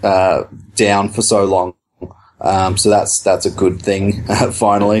been, down for so long. So that's a good thing,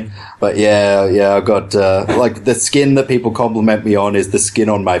 finally. But yeah, I've got, like the skin that people compliment me on is the skin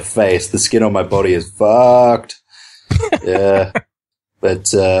on my face. The skin on my body is fucked. Yeah. But,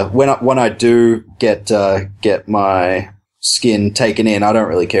 when I do get my skin taken in, I don't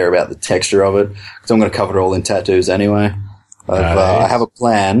really care about the texture of it because I'm going to cover it all in tattoos anyway. I have a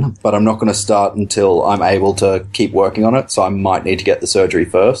plan, but I'm not going to start until I'm able to keep working on it. So I might need to get the surgery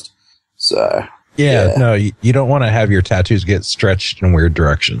first. So yeah. No, you don't want to have your tattoos get stretched in weird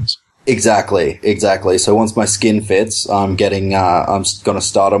directions. Exactly. So once my skin fits, I'm going to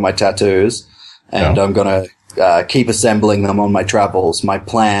start on my tattoos, and I'm going to keep assembling them on my travels. My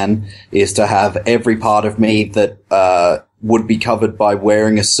plan is to have every part of me that would be covered by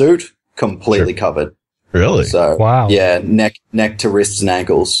wearing a suit completely covered. Really? So, wow. Yeah, neck to wrists and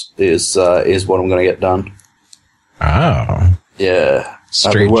ankles is what I'm going to get done. Oh. Yeah.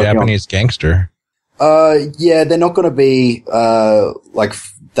 Straight Japanese gangster. Yeah, they're not going to be like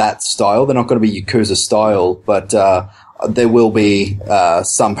that style. They're not going to be Yakuza style, but there will be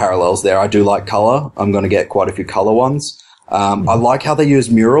some parallels there. I do like color. I'm going to get quite a few color ones. I like how they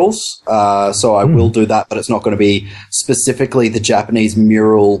use murals, so I will do that, but it's not going to be specifically the Japanese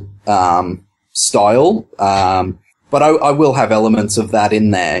mural style. But I will have elements of that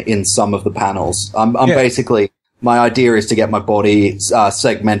in there in some of the panels. I'm basically, my idea is to get my body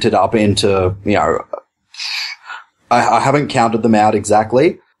segmented up into, you know, I haven't counted them out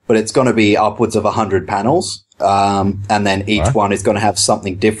exactly, but it's going to be upwards of 100 panels. And then each one is going to have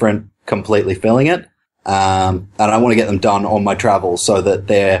something different completely filling it. And I want to get them done on my travels so that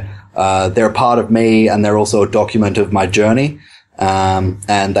they're a part of me, and they're also a document of my journey.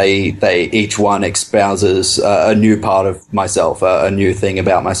 And they each one espouses a new part of myself, a new thing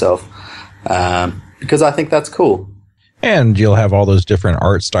about myself. Because I think that's cool. And you'll have all those different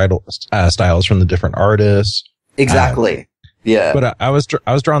art styles from the different artists. Exactly. Yeah. But I was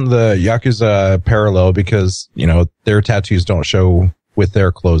drawn to the Yakuza parallel because, you know, their tattoos don't show with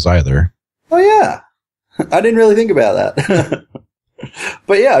their clothes either. Oh, yeah. I didn't really think about that.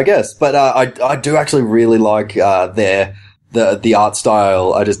 But yeah, I guess. But I do actually really like the art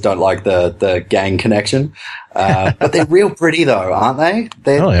style. I just don't like the gang connection. But they're real pretty though, aren't they?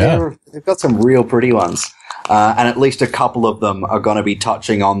 They've got some real pretty ones. And at least a couple of them are going to be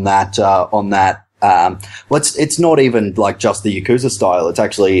touching on that It's not even like just the Yakuza style. It's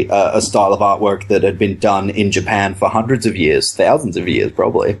actually a style of artwork that had been done in Japan for hundreds of years, thousands of years,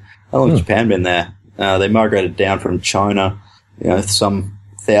 probably. How long has Japan been there? They migrated down from China, some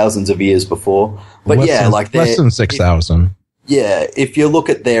thousands of years before. But less than 6,000. Yeah, if you look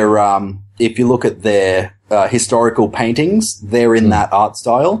at their historical paintings, they're in that art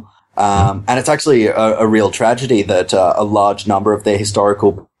style. And it's actually a real tragedy that a large number of their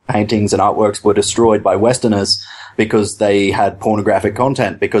historical paintings and artworks were destroyed by Westerners because they had pornographic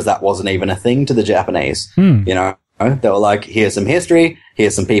content, because that wasn't even a thing to the Japanese. They were like, here's some history,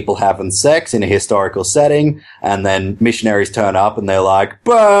 here's some people having sex in a historical setting, and then missionaries turn up and they're like,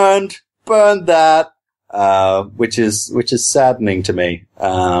 burn that, which is saddening to me.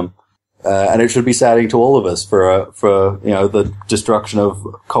 And it should be saddening to all of us for the destruction of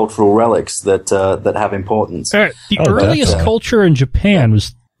cultural relics that have importance. The earliest culture in Japan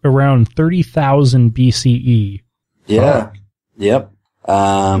was around 30,000 BCE. Yeah. Yep.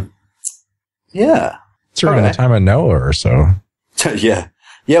 Yeah. It's around the time of Noah or so. Yeah.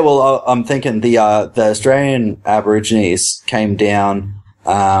 Yeah, well, I'm thinking the Australian Aborigines came down,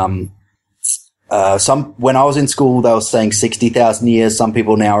 when I was in school, they were saying 60,000 years. Some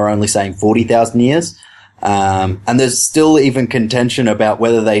people now are only saying 40,000 years. And there's still even contention about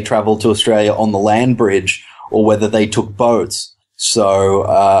whether they traveled to Australia on the land bridge or whether they took boats. So,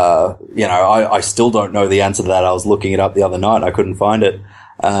 I still don't know the answer to that. I was looking it up the other night and I couldn't find it.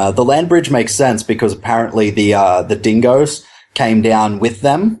 The land bridge makes sense because apparently the dingoes came down with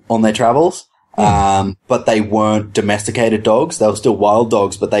them on their travels. But they weren't domesticated dogs. They were still wild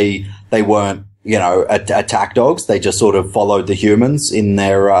dogs, but they weren't, attack dogs. They just sort of followed the humans in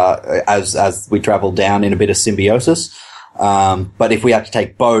their, as we traveled down in a bit of symbiosis. But if we had to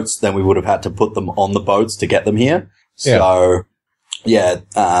take boats, then we would have had to put them on the boats to get them here. So, and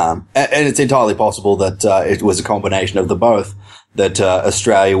it's entirely possible that, it was a combination of the both. That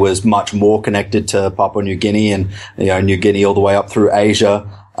Australia was much more connected to Papua New Guinea and New Guinea all the way up through Asia.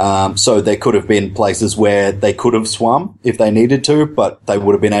 So there could have been places where they could have swum if they needed to, but they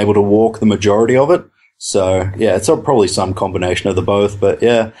would have been able to walk the majority of it. So yeah, it's probably some combination of the both. But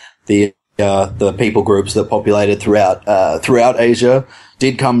yeah, the people groups that populated throughout Asia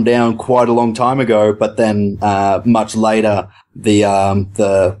did come down quite a long time ago. But then much later,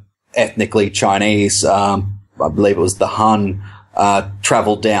 the ethnically Chinese, I believe it was the Han,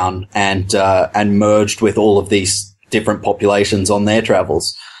 traveled down and merged with all of these different populations on their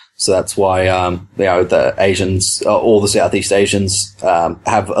travels. So that's why, the Asians, all the Southeast Asians,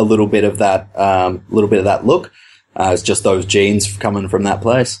 have a little bit of that look. It's just those genes coming from that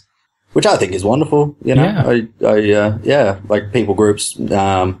place, which I think is wonderful. Like people groups,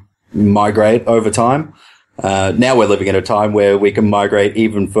 migrate over time. Now we're living in a time where we can migrate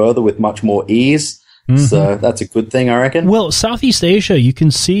even further with much more ease. So that's a good thing, I reckon. Well, Southeast Asia, you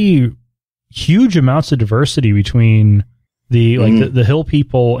can see huge amounts of diversity between the hill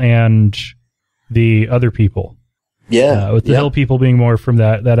people and the other people. Yeah. With the hill people being more from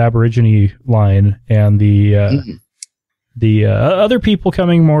that Aborigine line and the other people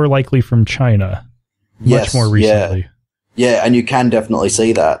coming more likely from China much more recently. Yeah, and you can definitely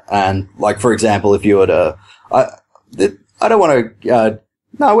see that. And like, for example, if you were to, I don't want to,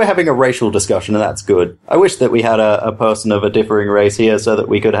 no, we're having a racial discussion, and that's good. I wish that we had a person of a differing race here so that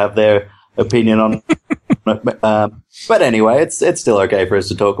we could have their opinion on it. But anyway, it's still okay for us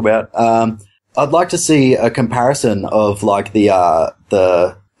to talk about. I'd like to see a comparison of like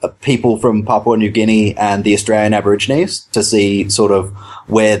the people from Papua New Guinea and the Australian Aborigines to see sort of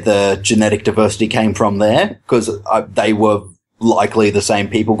where the genetic diversity came from there, because they were likely the same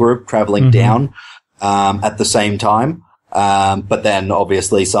people group traveling down at the same time. But then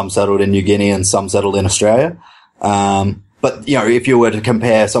obviously some settled in New Guinea and some settled in Australia. But if you were to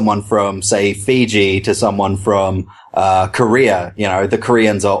compare someone from, say, Fiji to someone from, Korea, the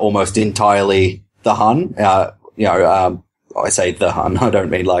Koreans are almost entirely the Han. I say the Han. I don't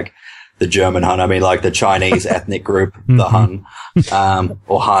mean like the German Han. I mean like the Chinese ethnic group, the Han,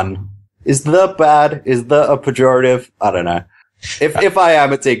 or Han. Is the a pejorative? I don't know. If I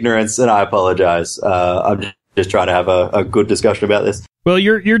am, it's ignorance, and I apologize. I'm just trying to have a good discussion about this. Well,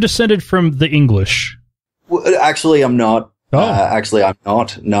 you're descended from the English. Well, actually, I'm not. Oh. I'm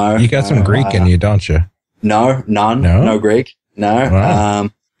not. No. You got some Greek in you, don't you? No, none. No Greek. No. Wow.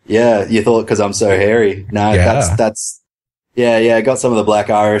 Yeah, you thought because I'm so hairy. No, that's. Yeah. Got some of the Black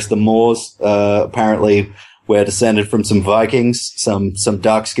Irish, the Moors. Apparently, we're descended from some Vikings, some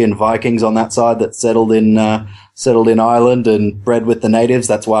dark-skinned Vikings on that side that settled in Ireland and bred with the natives.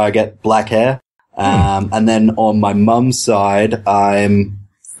 That's why I get black hair. And then on my mum's side, I'm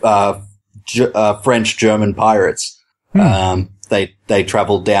French-German pirates. They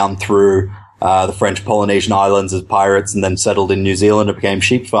traveled down through the French Polynesian islands as pirates and then settled in New Zealand and became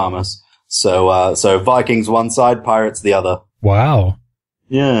sheep farmers. So Vikings one side, pirates the other. Wow.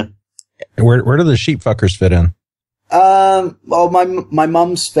 Yeah. Where do the sheep fuckers fit in? Well, my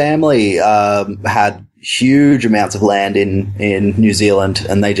mum's family had huge amounts of land in New Zealand,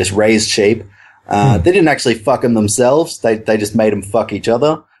 and they just raised sheep. They didn't actually fuck them themselves. They just made them fuck each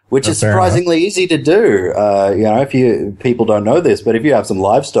other, which is surprisingly easy to do. If people don't know this, but if you have some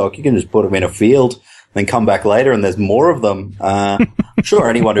livestock, you can just put them in a field, then come back later and there's more of them. Sure,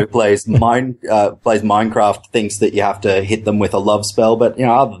 anyone who plays Minecraft thinks that you have to hit them with a love spell, but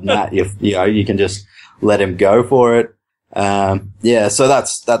other than that, you can just let him go for it. So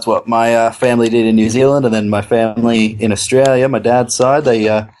that's what my family did in New Zealand, and then my family in Australia, my dad's side,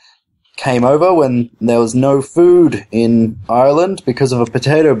 they came over when there was no food in Ireland because of a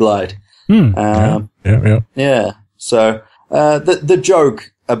potato blight. Yeah. So the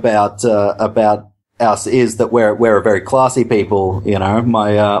joke about us is that we're a very classy people.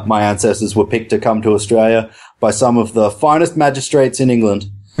 My ancestors were picked to come to Australia by some of the finest magistrates in England.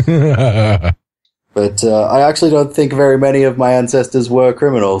 But I actually don't think very many of my ancestors were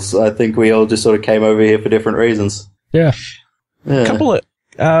criminals. I think we all just sort of came over here for different reasons. Yeah. A couple of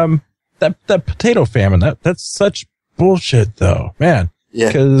that potato famine, that's such bullshit though, man. Yeah.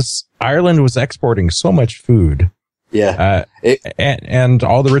 Because Ireland was exporting so much food. Yeah. And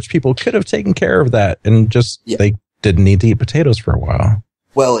all the rich people could have taken care of that and just they didn't need to eat potatoes for a while.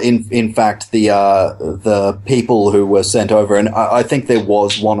 Well, in fact, the people who were sent over, and I think there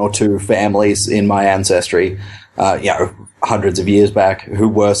was one or two families in my ancestry, hundreds of years back, who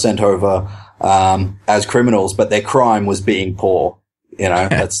were sent over as criminals, but their crime was being poor.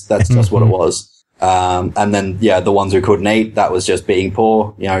 That's just what it was. And then the ones who couldn't eat, that was just being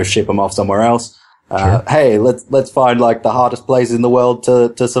poor. Ship them off somewhere else. Sure. Hey, let's find like the hardest place in the world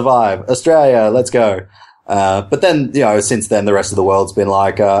to survive. Australia, let's go. But then, since then, the rest of the world's been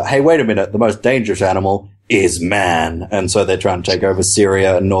like, hey, wait a minute, the most dangerous animal is man. And so they're trying to take over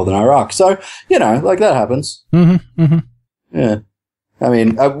Syria and northern Iraq. So, like that happens. Mm-hmm, mm-hmm. Yeah. I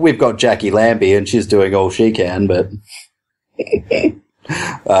mean, we've got Jackie Lambie and she's doing all she can, but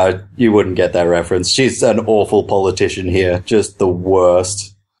you wouldn't get that reference. She's an awful politician here. Just the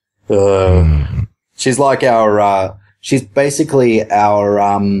worst. She's like she's basically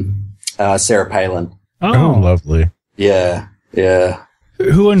our Sarah Palin. Oh, lovely. Yeah.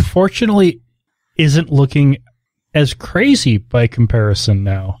 Who unfortunately isn't looking as crazy by comparison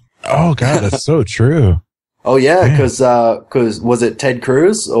now. Oh, God, that's so true. Oh, yeah, because was it Ted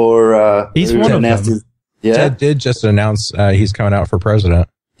Cruz or... he's one of them. Ted did just announce he's coming out for president.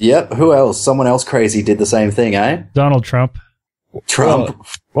 Yep, who else? Someone else crazy did the same thing, eh? Donald Trump.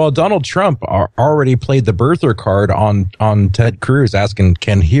 Well, Donald Trump already played the birther card on Ted Cruz, asking,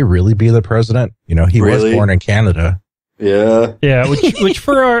 can he really be the president? He was born in Canada. Yeah. Yeah, which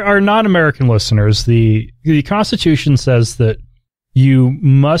for our non-American listeners, the Constitution says that you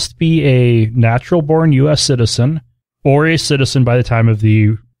must be a natural-born U.S. citizen or a citizen by the time of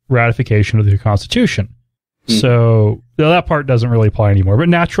the ratification of the Constitution. So that part doesn't really apply anymore. But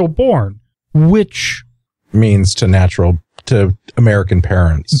natural-born, which means to American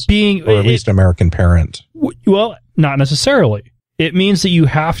parents, or at least American parent. Well, not necessarily. It means that you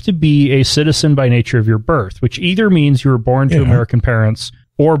have to be a citizen by nature of your birth, which either means you were born to American parents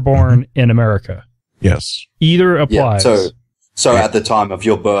or born in America. Yes. Either applies. Yeah, so at the time of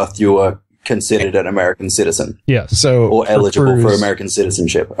your birth, you were considered an American citizen. Yes. Or eligible for American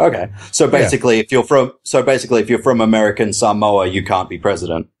citizenship. Okay. So basically, if you're from American Samoa, you can't be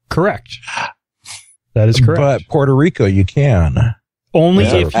president. Correct. That is correct. But Puerto Rico, you can. Only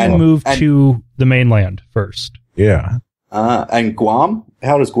if you move to the mainland first. Yeah. And Guam?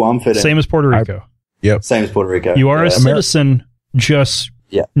 How does Guam fit in? Same as Puerto Rico. Yep. Same as Puerto Rico. You are a citizen, just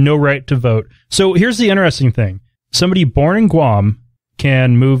no right to vote. So here's the interesting thing. Somebody born in Guam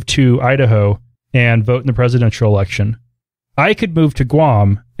can move to Idaho and vote in the presidential election. I could move to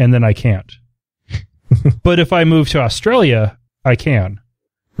Guam, and then I can't. But if I move to Australia, I can.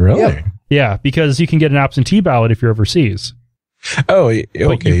 Really? Yep. Yeah, because you can get an absentee ballot if you're overseas. Oh,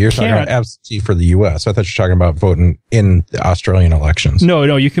 okay. You're talking about absentee for the U.S. I thought you were talking about voting in the Australian elections. No,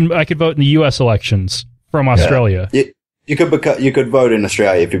 I could vote in the U.S. elections from Australia. You could vote in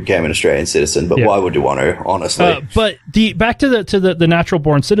Australia if you became an Australian citizen, but why would you want to, honestly? But back to the natural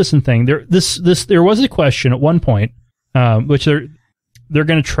born citizen thing. There was a question at one point, which they're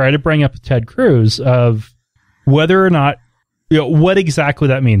going to try to bring up with Ted Cruz of whether or not what exactly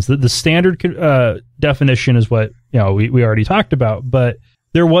that means. The standard definition is what we already talked about, but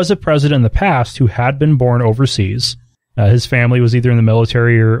there was a president in the past who had been born overseas. His family was either in the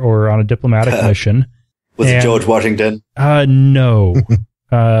military or on a diplomatic mission. Was it George Washington? No.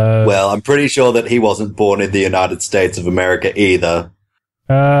 Well, I'm pretty sure that he wasn't born in the United States of America either.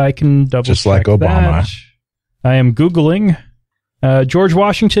 I can double Just check like Obama. that. I am Googling. George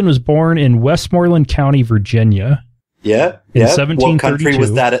Washington was born in Westmoreland County, Virginia. Yeah? In Yeah? 1732. What country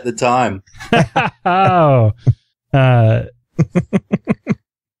was that at the time? Oh.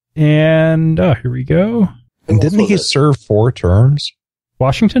 And here we go. And didn't he serve 4 terms?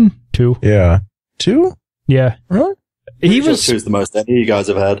 Washington? 2. Yeah. 2? Yeah. Really? He was two's the most any you guys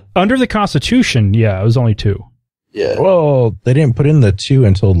have had. under the Constitution. Yeah, it was only 2. Yeah. Well, they didn't put in the 2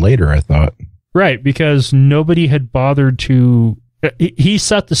 until later, I thought. Right, because nobody had bothered to. He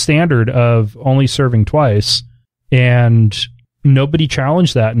set the standard of only serving twice, and nobody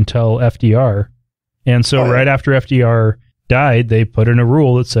challenged that until FDR. And so, right after FDR died, they put in a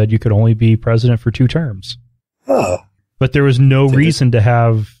rule that said you could only be president for 2 terms. Oh. But there was no reason to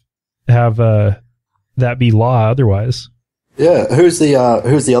have that be law otherwise. Yeah. Who's the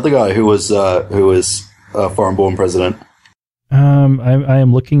other guy who was a foreign-born president? I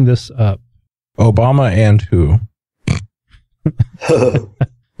am looking this up. Obama and who?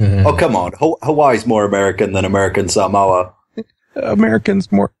 Oh, come on. Hawaii's more American than American Samoa.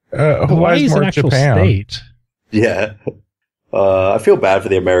 Americans more. Hawaii Hawaii's is more an actual Japan. state. Yeah. I feel bad for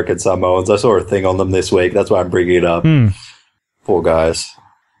the American Samoans. I saw a thing on them this week. That's why I'm bringing it up. Poor guys.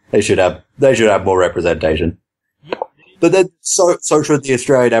 They should have more representation. But then so should the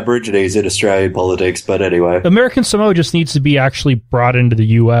Australian Aborigines in Australian politics. But anyway, American Samoa just needs to be actually brought into the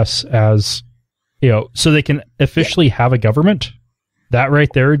U.S. as, so they can officially have a government. That right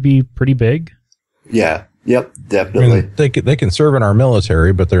there would be pretty big. Yeah. Yep. I Definitely. mean, they can serve in our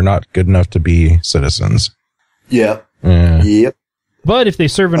military, but they're not good enough to be citizens. Yep. Yeah. Yep. But if they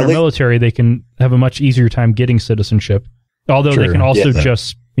serve in our military, they can have a much easier time getting citizenship. Although they Sure. can also Yeah.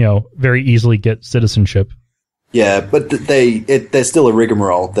 just, very easily get citizenship. Yeah, but they're still a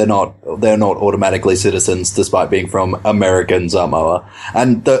rigmarole. They're not automatically citizens, despite being from American Samoa.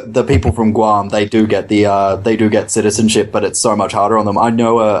 And the people from Guam, they do get citizenship, but it's so much harder on them. I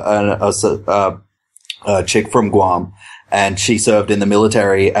know a chick from Guam, and she served in the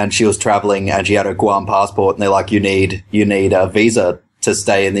military, and she was traveling, and she had a Guam passport, and they're like, you need a visa to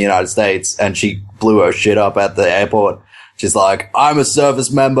stay in the United States, and she blew her shit up at the airport. She's like, I'm a service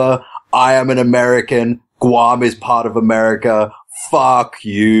member. I am an American. Guam is part of America. Fuck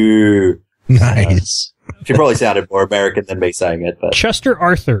you. Nice. She probably sounded more American than me saying it, but Chester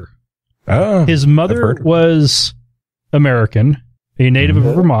Arthur. Oh, His I've mother heard of was American, a native of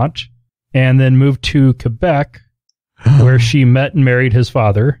Vermont, and then moved to Quebec, where she met and married his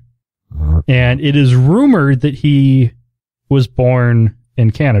father. And it is rumored that he was born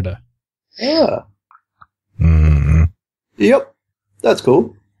in Canada. yeah. Mm. Yep. That's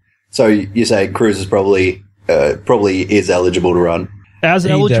cool. So you say Cruz is probably is eligible to run. As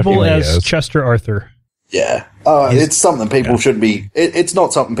He eligible definitely as is. Chester Arthur. Yeah. It's something people shouldn't be. It's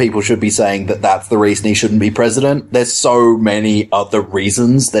not something people should be saying that that's the reason he shouldn't be president. There's so many other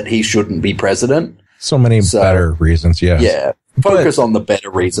reasons that he shouldn't be president. So many better reasons, yes. Yeah. Focus on the better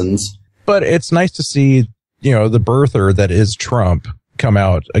reasons. But it's nice to see, the birther that is Trump come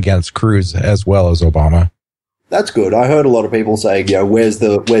out against Cruz as well as Obama. That's good. I heard a lot of people saying, where's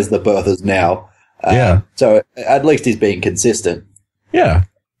the birthers now? Yeah. So at least he's being consistent. Yeah.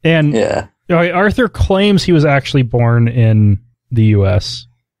 And Yeah. Arthur claims he was actually born in the U.S.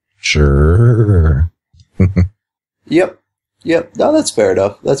 Sure. Yep. No, that's fair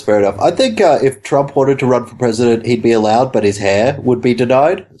enough. I think if Trump wanted to run for president, he'd be allowed, but his hair would be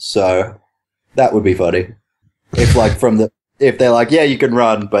denied. So that would be funny. If they're like, yeah, you can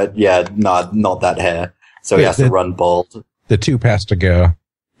run, but yeah, not that hair. So he has to run bald. The 2 has to go.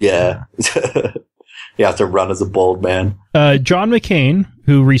 Yeah. He has to run as a bald man. John McCain,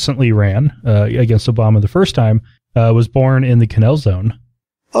 who recently ran against Obama the first time, was born in the Canal Zone.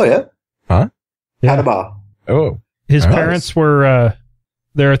 Oh, yeah? Huh? Yeah. Panama. Oh. His Nice. parents were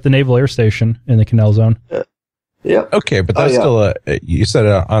there at the Naval Air Station in the Canal Zone. Yep. Okay, but that's still you said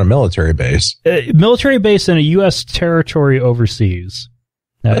on a military base. Military base in a U.S. territory overseas.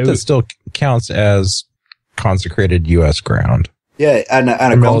 But that still counts as consecrated U.S. ground. Yeah, and a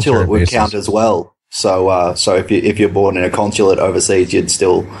military consulate would bases. count as well. So if you're born in a consulate overseas, you'd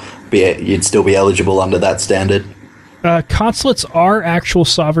still be eligible under that standard. Consulates are actual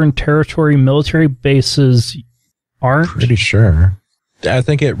sovereign territory. Military bases aren't. Pretty sure. I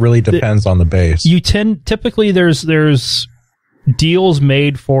think it really depends on the base. Typically there's deals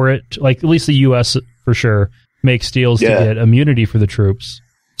made for it, like at least the U.S. for sure. makes deals to get immunity for the troops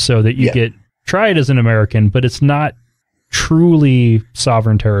so that you get tried as an American, but it's not truly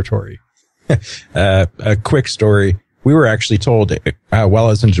sovereign territory. A quick story. We were actually told while I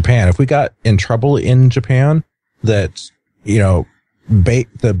was in Japan, if we got in trouble in Japan, that, you know,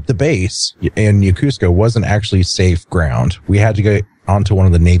 the base in Yokosuka wasn't actually safe ground. We had to go onto one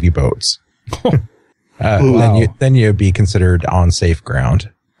of the Navy boats. Wow. Then you'd be considered on safe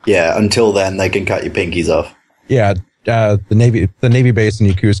ground. Yeah, until then they can cut your pinkies off. Yeah, the Navy base in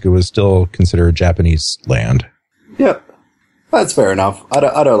Yokosuka was still considered Japanese land. Yep. That's fair enough. I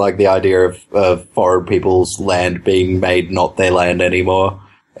don't like the idea of foreign people's land being made not their land anymore.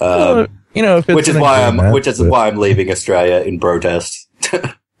 You know, if it's which is why I'm leaving Australia in protest.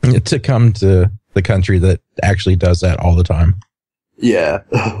 To come to the country that actually does that all the time. Yeah.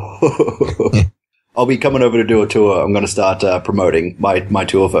 I'll be coming over to do a tour. I'm going to start promoting my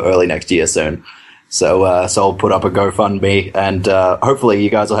tour for early next year soon. So I'll put up a GoFundMe, and hopefully you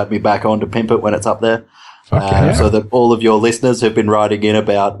guys will have me back on to pimp it when it's up there. So that all of your listeners who've been writing in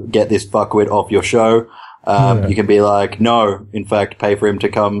about get this fuckwit off your show, you can be like, no, in fact, pay for him to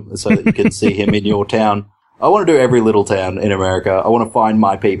come so that you can see him in your town. I want to do every little town in America. I want to find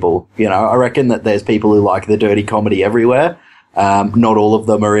my people. You know, I reckon that there's people who like the dirty comedy everywhere. Not all of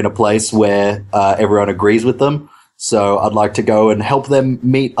them are in a place where everyone agrees with them. So I'd like to go and help them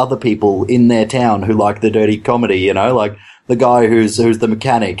meet other people in their town who like the dirty comedy, you know, like the guy who's the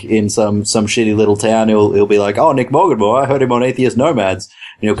mechanic in some shitty little town. He'll be like, oh, Nick Morganmore, I heard him on Atheist Nomads.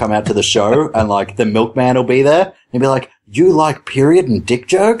 And he'll come out to the show and like the milkman will be there and he'll be like, you like period and dick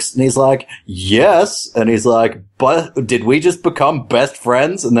jokes? And he's like, yes. And he's like, but did we just become best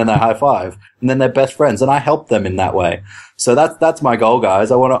friends? And then they high five and then they're best friends. And I help them in that way. So that's my goal, guys.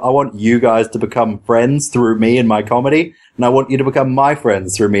 I want you guys to become friends through me and my comedy. And I want you to become my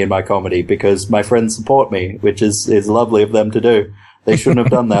friends through me and my comedy because my friends support me, which is lovely of them to do. They shouldn't have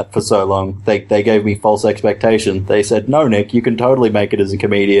done that for so long. They gave me false expectation. They said, no, Nick, you can totally make it as a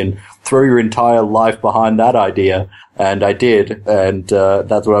comedian. Throw your entire life behind that idea. And I did. And,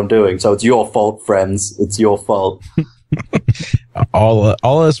 that's what I'm doing. So it's your fault, friends. It's your fault. all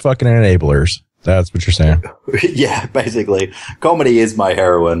us fucking enablers. That's what you're saying. Yeah, basically. Comedy is my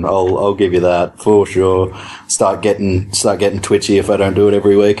heroin. I'll give you that for sure. Start getting twitchy if I don't do it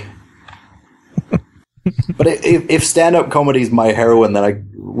every week. But if stand-up comedy is my heroin, then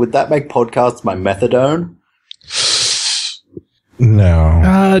would that make podcasts my methadone?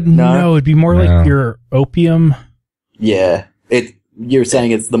 No. No, it'd be more like your opium. Yeah. You're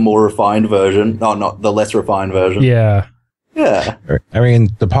saying it's the more refined version. No, not the less refined version. Yeah. Yeah. I mean,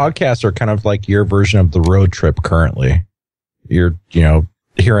 the podcasts are kind of like your version of the road trip currently. You're, you know,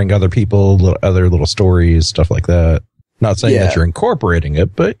 hearing other people, other little stories, stuff like that. Not saying that you're incorporating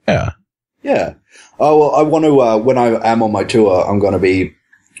it, but yeah. Yeah. Oh, well, I want to, when I am on my tour, I'm going to be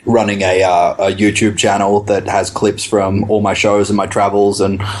running a YouTube channel that has clips from all my shows and my travels,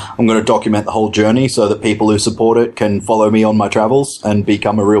 and I'm going to document the whole journey so that people who support it can follow me on my travels and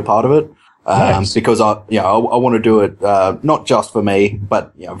become a real part of it. Nice. Because I want to do it, not just for me,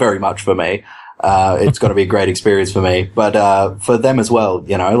 but, you know, very much for me. It's going to be a great experience for me, but, for them as well,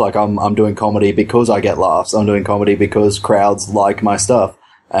 you know, like I'm doing comedy because I get laughs. I'm doing comedy because crowds like my stuff.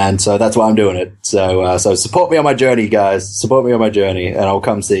 And so that's why I'm doing it. So support me on my journey, guys. Support me on my journey, and I'll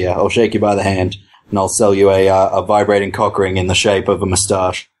come see you. I'll shake you by the hand, and I'll sell you a vibrating cock ring in the shape of a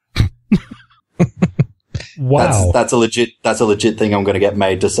moustache. Wow, that's a legit thing. I'm going to get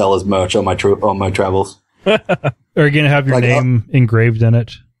made to sell as merch on my travels. Are you going to have your name engraved in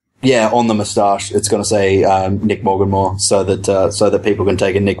it? Yeah, on the moustache, it's going to say Nick Morganmore, so that people can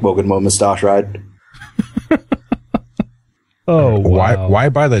take a Nick Morganmore moustache ride. Oh, wow. Why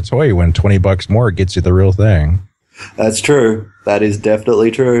buy the toy when $20 more gets you the real thing? That's true. That is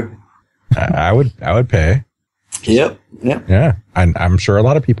definitely true. I would pay. Yep. Yeah. I'm sure a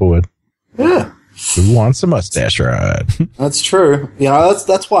lot of people would. Yeah. Who wants a mustache ride? That's true. You know,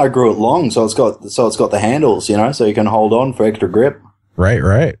 that's why I grew it long, so it's got the handles, you know, so you can hold on for extra grip.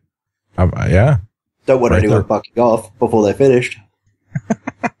 Right. Yeah. Don't want anyone fucking off before they're finished.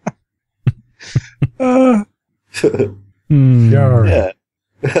 Yeah.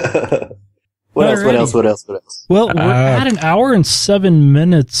 What else? Well, we're at an hour and 7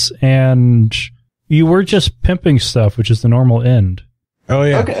 minutes, and you were just pimping stuff, which is the normal end. Oh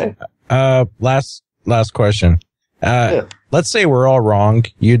yeah. Okay. Last question. Let's say we're all wrong.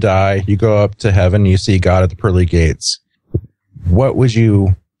 You die. You go up to heaven. You see God at the pearly gates. What would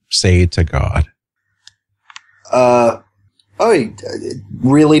you say to God?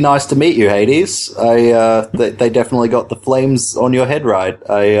 Really nice to meet you, Hades. They definitely got the flames on your head right.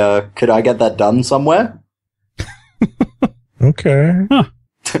 Could I get that done somewhere? Okay. Huh.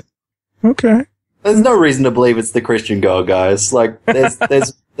 Okay. There's no reason to believe it's the Christian God, guys. Like,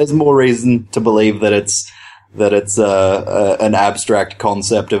 there's more reason to believe that it's an abstract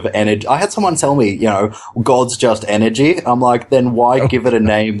concept of energy. I had someone tell me, God's just energy. I'm like, then why give it a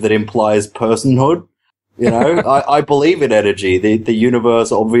name that implies personhood? I believe in energy. The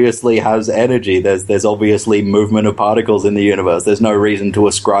universe obviously has energy. There's obviously movement of particles in the universe. There's no reason to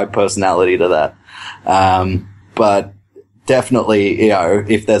ascribe personality to that. But definitely,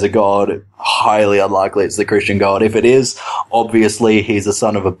 if there's a God, highly unlikely it's the Christian God. If it is, obviously he's a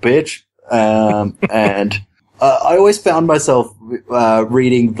son of a bitch. And I always found myself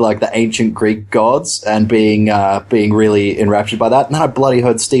reading like the ancient Greek gods and being really enraptured by that. And then I bloody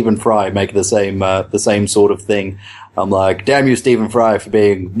heard Stephen Fry make the same sort of thing. I'm like, damn you, Stephen Fry, for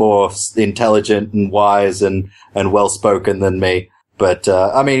being more intelligent and wise and well spoken than me. But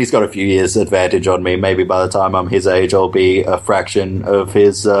he's got a few years advantage on me. Maybe by the time I'm his age, I'll be a fraction of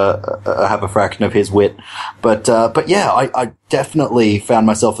his, have a fraction of his wit. But yeah, I definitely found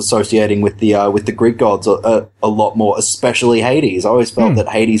myself associating with the Greek gods a lot more, especially Hades. I always felt that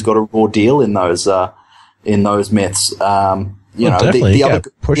Hades got a raw deal in those myths. The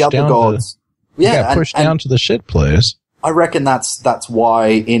other gods. Pushed down to the shit place. I reckon that's why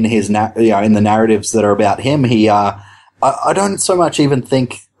in his, in the narratives that are about him, he, I don't so much even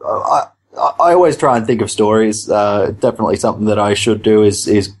think, I always try and think of stories. Definitely something that I should do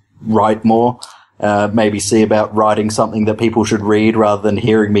is write more. Maybe see about writing something that people should read rather than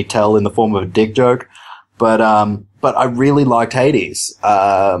hearing me tell in the form of a dick joke. But I really liked Hades.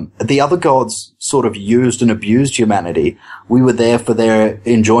 The other gods sort of used and abused humanity. We were there for their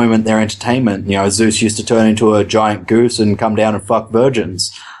enjoyment, their entertainment. Zeus used to turn into a giant goose and come down and fuck virgins.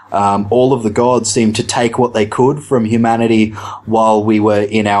 All of the gods seemed to take what they could from humanity while we were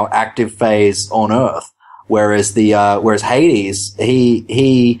in our active phase on Earth. Whereas whereas Hades,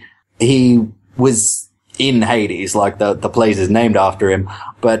 he was in Hades, like the place is named after him.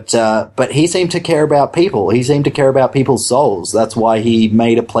 But he seemed to care about people. He seemed to care about people's souls. That's why he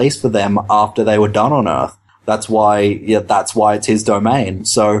made a place for them after they were done on Earth. That's why it's his domain.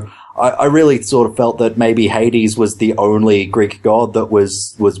 So, I really sort of felt that maybe Hades was the only Greek god that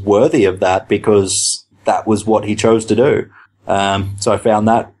was worthy of that because that was what he chose to do. So I found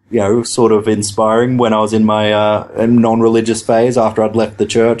that, sort of inspiring when I was in my non-religious phase after I'd left the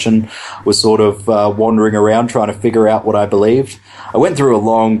church and was sort of wandering around trying to figure out what I believed. I went through a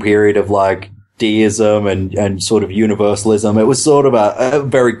long period of like deism and sort of universalism. It was sort of a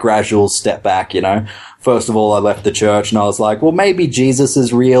very gradual step back, First of all, I left the church and I was like, well, maybe Jesus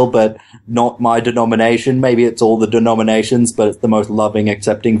is real, but not my denomination. Maybe it's all the denominations, but it's the most loving,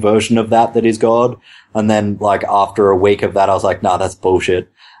 accepting version of that is God. And then like after a week of that, I was like, nah, that's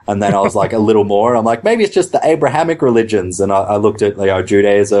bullshit. And then I was like a little more. I'm like, maybe it's just the Abrahamic religions. And I looked at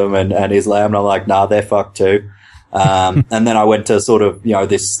Judaism and Islam and I'm like, nah, they're fucked too. And then I went to sort of,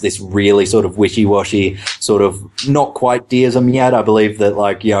 this really sort of wishy-washy sort of not quite deism yet. I believe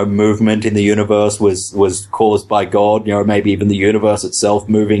that movement in the universe was caused by God, maybe even the universe itself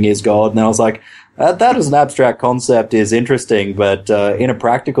moving is God. And I was like, that as an abstract concept is interesting, but, in a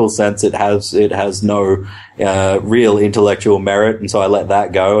practical sense, it has no, real intellectual merit. And so I let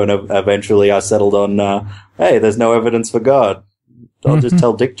that go. And eventually I settled on, hey, there's no evidence for God. I'll just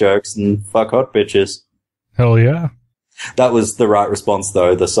tell dick jokes and fuck hot bitches. Hell yeah. That was the right response,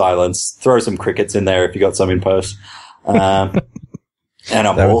 though, the silence. Throw some crickets in there if you got some in post. And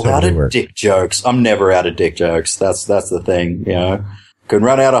I'm all out of dick jokes. I'm never out of dick jokes. That's the thing, Can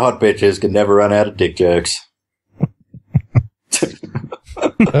run out of hot bitches, can never run out of dick jokes.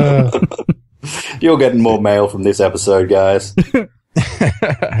 You're getting more mail from this episode, guys.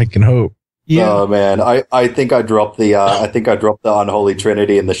 I can hope. Yeah. Oh man, I think I dropped the unholy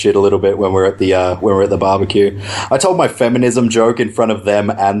trinity in the shit a little bit when we're at the barbecue. I told my feminism joke in front of them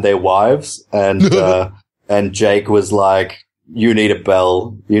and their wives, and Jake was like, "You need a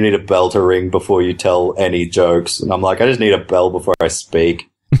bell. You need a bell to ring before you tell any jokes." And I'm like, "I just need a bell before I speak."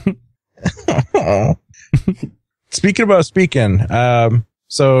 Speaking about speaking,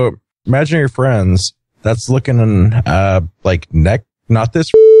 so imagine your friends that's looking like neck, not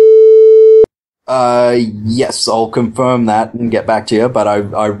this. Yes, I'll confirm that and get back to you, but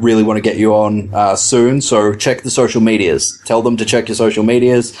I really want to get you on, soon, so check the social medias. Tell them to check your social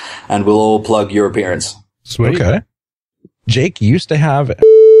medias, and we'll all plug your appearance. Sweet. Okay. Jake used to have...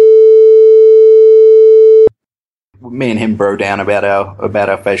 Me and him bro down about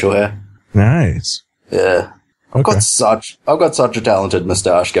our facial hair. Nice. Yeah. I've got such a talented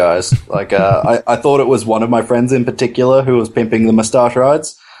mustache, guys. Like, I thought it was one of my friends in particular who was pimping the mustache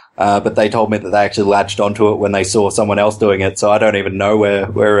rides. But they told me that they actually latched onto it when they saw someone else doing it. So I don't even know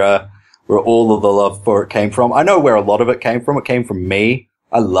where all of the love for it came from. I know where a lot of it came from. It came from me.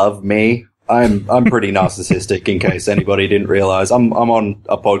 I love me. I'm pretty narcissistic, in case anybody didn't realize. I'm on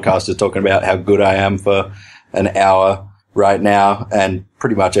a podcast just talking about how good I am for an hour right now, and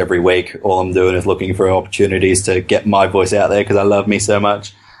pretty much every week all I'm doing is looking for opportunities to get my voice out there because I love me so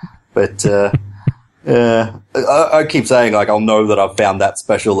much. But I keep saying, like, I'll know that I've found that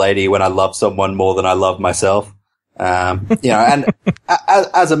special lady when I love someone more than I love myself. And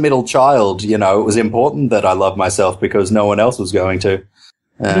as a middle child, it was important that I love myself because no one else was going to.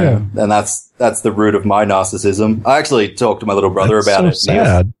 And that's the root of my narcissism. I actually talked to my little brother about it.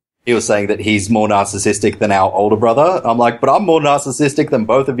 Sad. He was saying that he's more narcissistic than our older brother. I'm like, but I'm more narcissistic than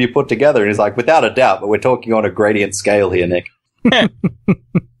both of you put together. And he's like, without a doubt, but we're talking on a gradient scale here, Nick.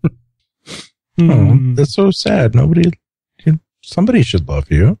 Oh, that's so sad. Somebody should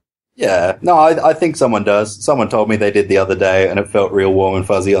love you. Yeah. No, I think someone does. Someone told me they did the other day, and it felt real warm and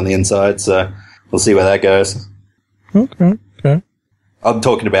fuzzy on the inside. So we'll see where that goes. Okay. I'm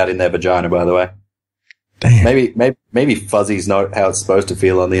talking about in their vagina, by the way. Damn. Maybe fuzzy's not how it's supposed to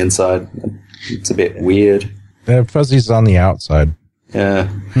feel on the inside. It's a bit weird. Fuzzy's on the outside. Yeah.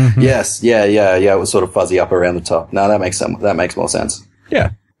 Mm-hmm. Yes. Yeah. It was sort of fuzzy up around the top. No, that makes more sense.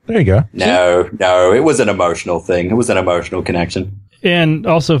 Yeah. There you go. No, it was an emotional thing. It was an emotional connection. And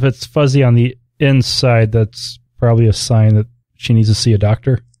also, if it's fuzzy on the inside, that's probably a sign that she needs to see a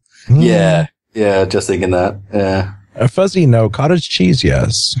doctor. Yeah, just thinking that. Yeah. A fuzzy no, cottage cheese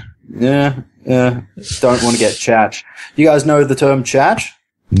yes. Yeah. Don't want to get chach. You guys know the term chach?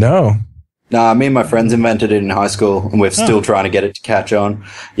 No. Nah, me and my friends invented it in high school, and we're still trying to get it to catch on.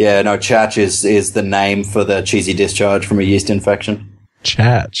 Yeah, no, chach is the name for the cheesy discharge from a yeast infection.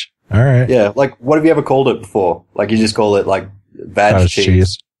 Chach. All right. Yeah, like, what have you ever called it before? Like, you just call it, like, vag cottage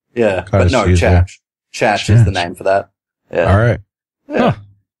cheese. Yeah, cottage but no, cheese, chach. Yeah. Chach is the name for that. Yeah. All right. Yeah.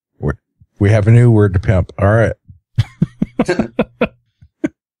 We have a new word to pimp. All right.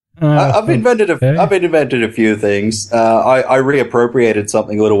 I've invented a few things. I reappropriated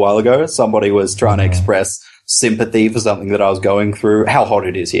something a little while ago. Somebody was trying to express sympathy for something that I was going through. How hot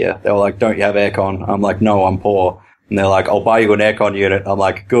it is here. They were like, don't you have aircon? I'm like, no, I'm poor. And they're like, I'll buy you an aircon unit. I'm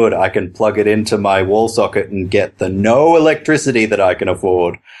like, good. I can plug it into my wall socket and get the no electricity that I can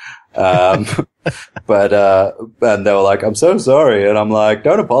afford. And they were like, I'm so sorry. And I'm like,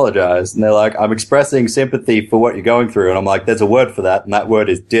 don't apologize. And they're like, I'm expressing sympathy for what you're going through. And I'm like, there's a word for that. And that word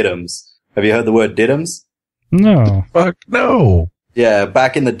is diddums. Have you heard the word diddums? No. Fuck no. Yeah.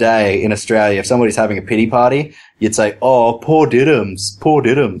 Back in the day in Australia, if somebody's having a pity party, you'd say, oh, poor diddums.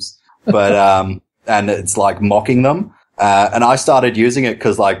 But, and it's like mocking them. And I started using it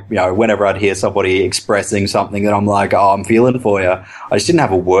because, like, whenever I'd hear somebody expressing something that I'm like, oh, I'm feeling for you, I just didn't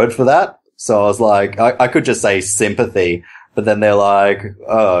have a word for that. So I was like, I could just say sympathy, but then they're like,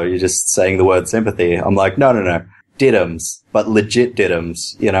 oh, you're just saying the word sympathy. I'm like, no. Diddums, but legit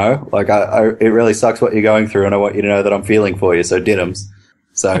diddums, like it really sucks what you're going through, and I want you to know that I'm feeling for you. So diddums.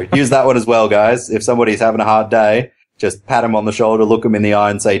 So use that one as well, guys. If somebody's having a hard day, just pat them on the shoulder, look them in the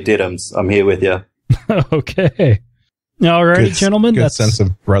eye and say, diddums, I'm here with you. Okay. All right, gentlemen. Good sense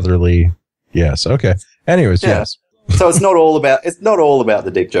of brotherly. Yes. Okay. Anyways, yeah. Yes. So it's not all about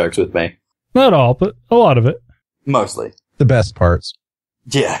the dick jokes with me. Not all, but a lot of it. Mostly. The best parts.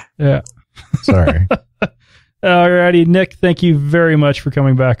 Yeah. Yeah. Sorry. Alrighty, Nick, thank you very much for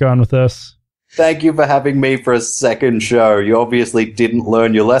coming back on with us. Thank you for having me for a second show. You obviously didn't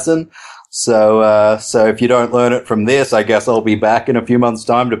learn your lesson. So if you don't learn it from this, I guess I'll be back in a few months'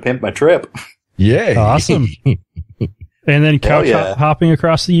 time to pimp my trip. Yay. Awesome. And then couch hopping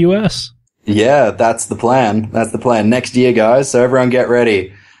across the U.S. Yeah, that's the plan. Next year, guys. So everyone get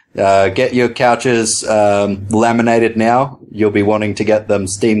ready. Get your couches laminated now. You'll be wanting to get them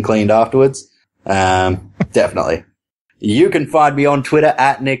steam cleaned afterwards. Definitely. You can find me on Twitter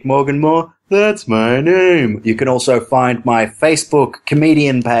at Nick Morganmore. That's my name. You can also find my Facebook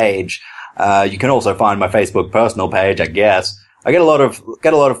comedian page. You can also find my Facebook personal page, I guess. I get a lot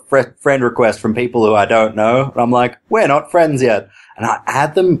of friend requests from people who I don't know. I'm like, we're not friends yet. And I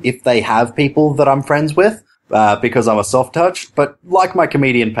add them if they have people that I'm friends with, because I'm a soft touch. But like my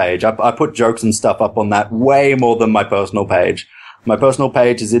comedian page, I put jokes and stuff up on that way more than my personal page. My personal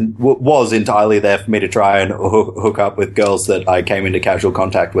page was entirely there for me to try and hook up with girls that I came into casual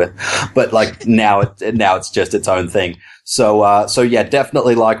contact with. But like now it's just its own thing. So yeah,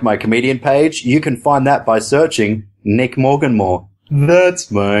 definitely like my comedian page. You can find that by searching Nick Morganmore. That's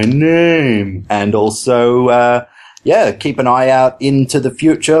my name. And also, keep an eye out into the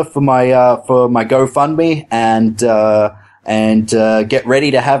future for my GoFundMe and get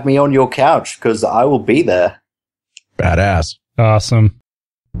ready to have me on your couch because I will be there. Badass. Awesome.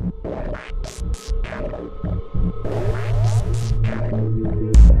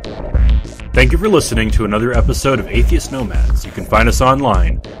 Thank you for listening to another episode of Atheist Nomads. You can find us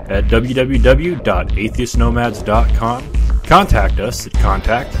online at www.atheistnomads.com. Contact us at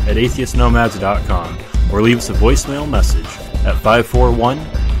contact@atheistnomads.com or leave us a voicemail message at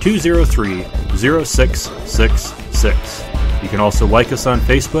 541-203-0666. You can also like us on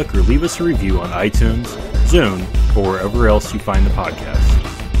Facebook or leave us a review on iTunes, Zune, or wherever else you find the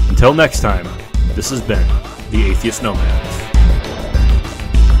podcast. Until next time, this has been the Atheist Nomads.